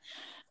yeah,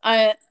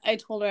 I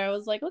told her, I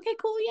was like, okay,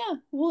 cool, yeah.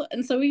 Well,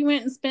 and so we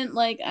went and spent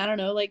like, I don't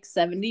know, like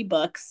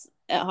 $70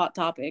 at Hot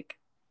Topic.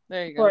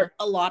 There you go. For go.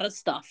 a lot of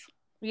stuff.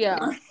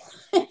 Yeah.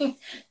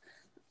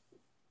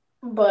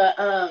 But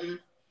I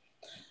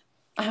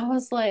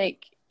was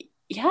like,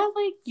 yeah,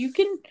 like you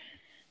can,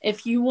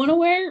 if you want to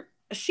wear.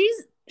 She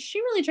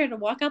really tried to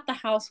walk out the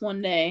house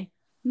one day,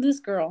 this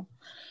girl,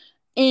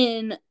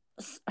 in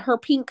her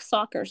pink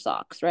soccer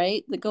socks,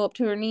 right, that go up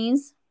to her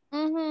knees.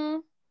 Mm-hmm.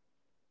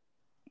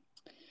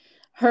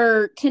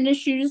 Her tennis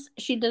shoes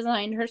she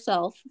designed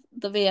herself,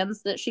 the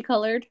Vans that she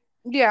colored.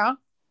 Yeah.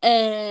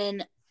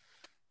 And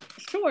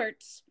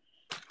shorts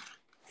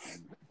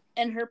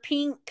and her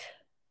pink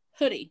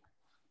hoodie.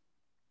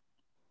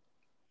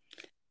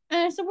 And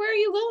I said, where are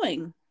you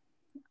going?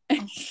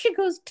 And she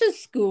goes, to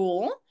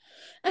school.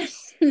 I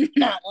said,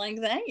 not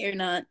like that, you're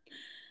not.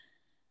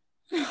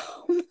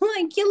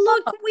 Like, you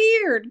look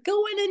weird.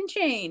 Go in and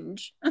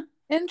change.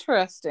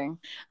 Interesting.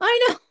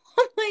 I know.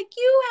 I'm like,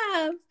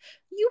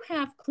 you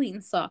have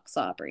clean socks,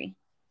 Aubrey.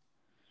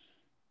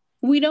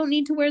 We don't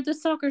need to wear the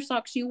soccer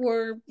socks you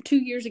wore 2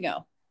 years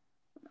ago.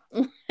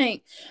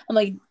 Like, I'm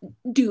like,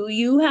 do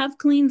you have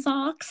clean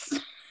socks?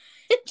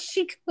 And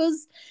she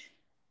goes,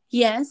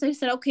 yes. I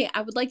said, okay,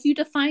 I would like you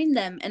to find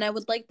them, and I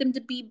would like them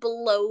to be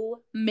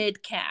below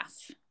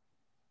mid-calf.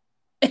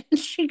 And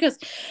she goes,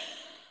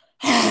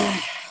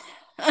 well,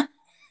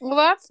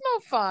 that's no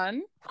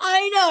fun.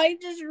 I know, I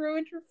just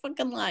ruined her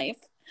fucking life.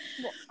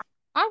 Well,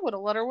 I would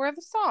have let her wear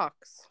the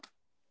socks.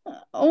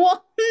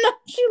 Well, no,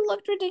 she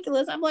looked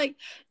ridiculous. I'm like,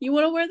 you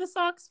want to wear the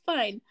socks?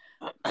 Fine.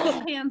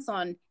 Put pants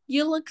on.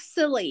 You look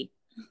silly.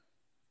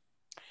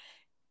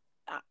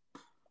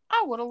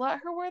 I would have let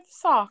her wear the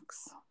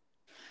socks.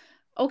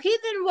 Okay,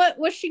 then what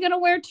was she going to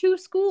wear to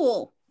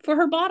school for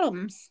her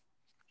bottoms?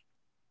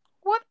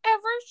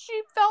 Whatever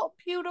she felt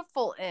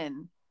beautiful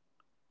in.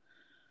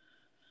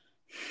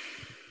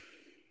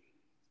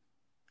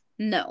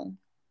 No.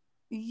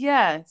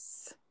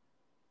 Yes.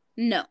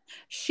 No.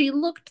 She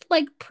looked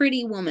like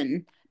Pretty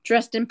Woman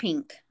dressed in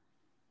pink.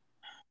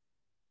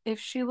 If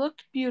she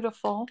looked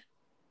beautiful.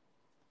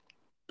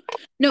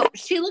 No,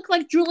 she looked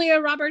like Julia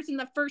Roberts in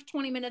the first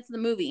 20 minutes of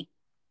the movie.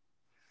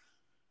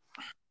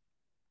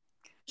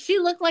 She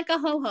looked like a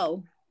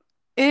ho-ho.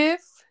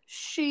 If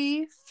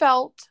she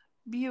felt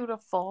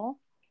beautiful,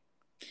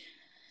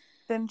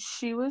 then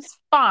she was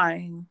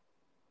fine.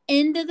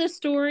 End of the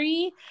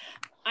story.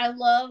 I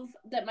love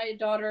that my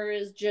daughter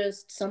is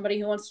just somebody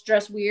who wants to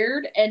dress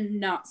weird and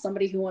not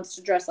somebody who wants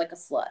to dress like a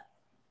slut.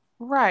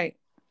 Right.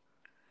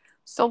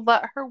 So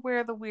let her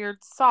wear the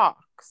weird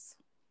socks.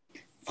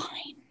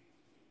 Fine.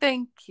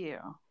 Thank you.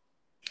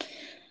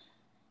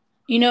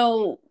 You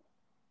know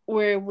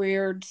where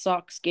weird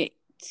socks gets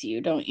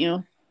you, don't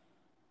you?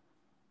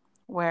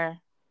 Where?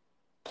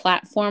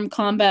 Platform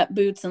combat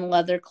boots and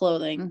leather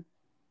clothing.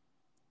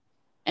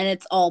 And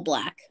it's all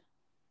black.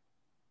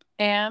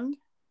 And?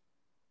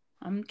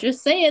 I'm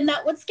just saying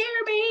that would scare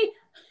me.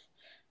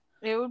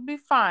 It would be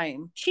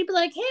fine. She'd be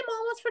like, hey,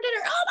 Mom, what's for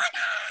dinner? Oh, my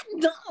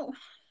God, no.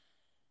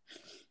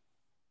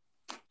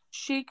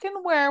 She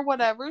can wear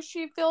whatever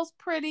she feels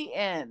pretty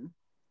in.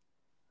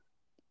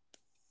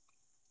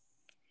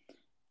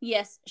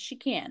 Yes, she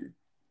can.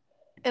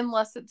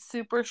 Unless it's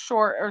super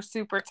short or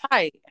super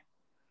tight.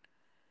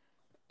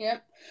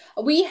 Yep.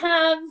 We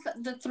have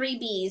the 3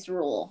 B's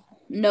rule.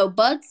 No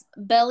butts,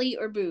 belly,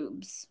 or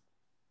boobs.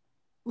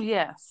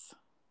 Yes.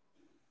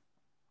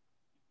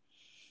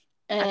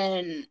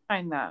 And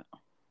Behind that.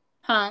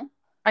 huh?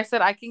 I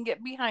said I can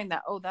get behind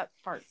that. Oh, that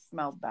fart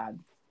smelled bad.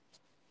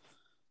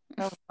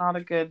 That was not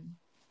a good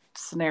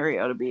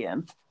scenario to be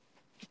in.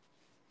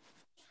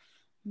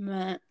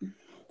 But...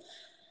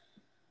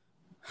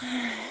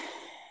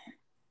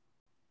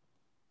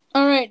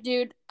 All right,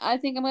 dude. I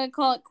think I'm gonna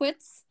call it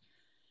quits.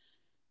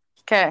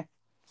 Okay.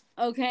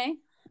 Okay.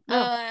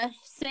 Yeah.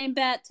 Same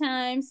bat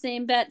time,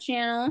 same bat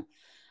channel.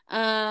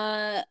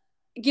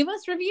 Give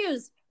us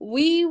reviews.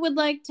 We would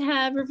like to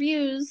have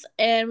reviews,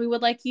 and we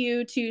would like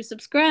you to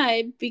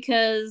subscribe,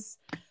 because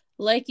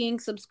liking,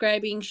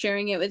 subscribing,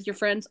 sharing it with your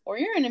friends or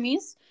your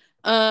enemies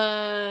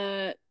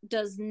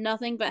does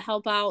nothing but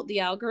help out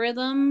the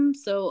algorithm,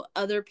 so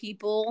other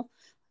people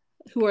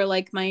who are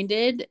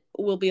like-minded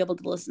will be able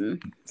to listen.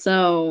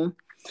 So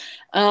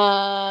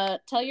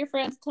tell your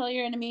friends, tell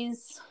your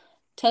enemies,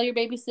 tell your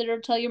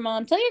babysitter, tell your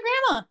mom, tell your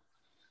grandma.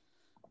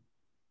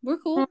 We're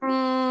cool.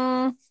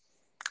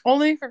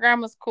 Only if your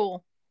grandma's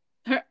cool.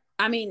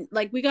 I mean,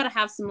 like, we gotta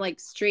have some like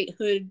straight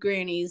hood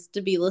grannies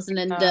to be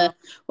listening to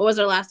what was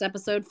our last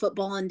episode?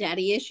 Football and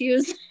daddy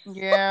issues.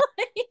 Yeah.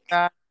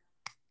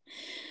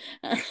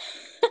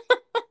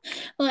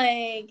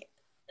 Like,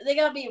 they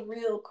gotta be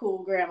real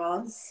cool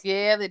grandmas.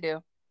 Yeah, they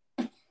do.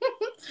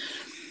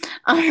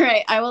 All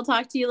right, I will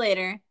talk to you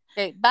later.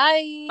 Okay,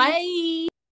 bye. Bye.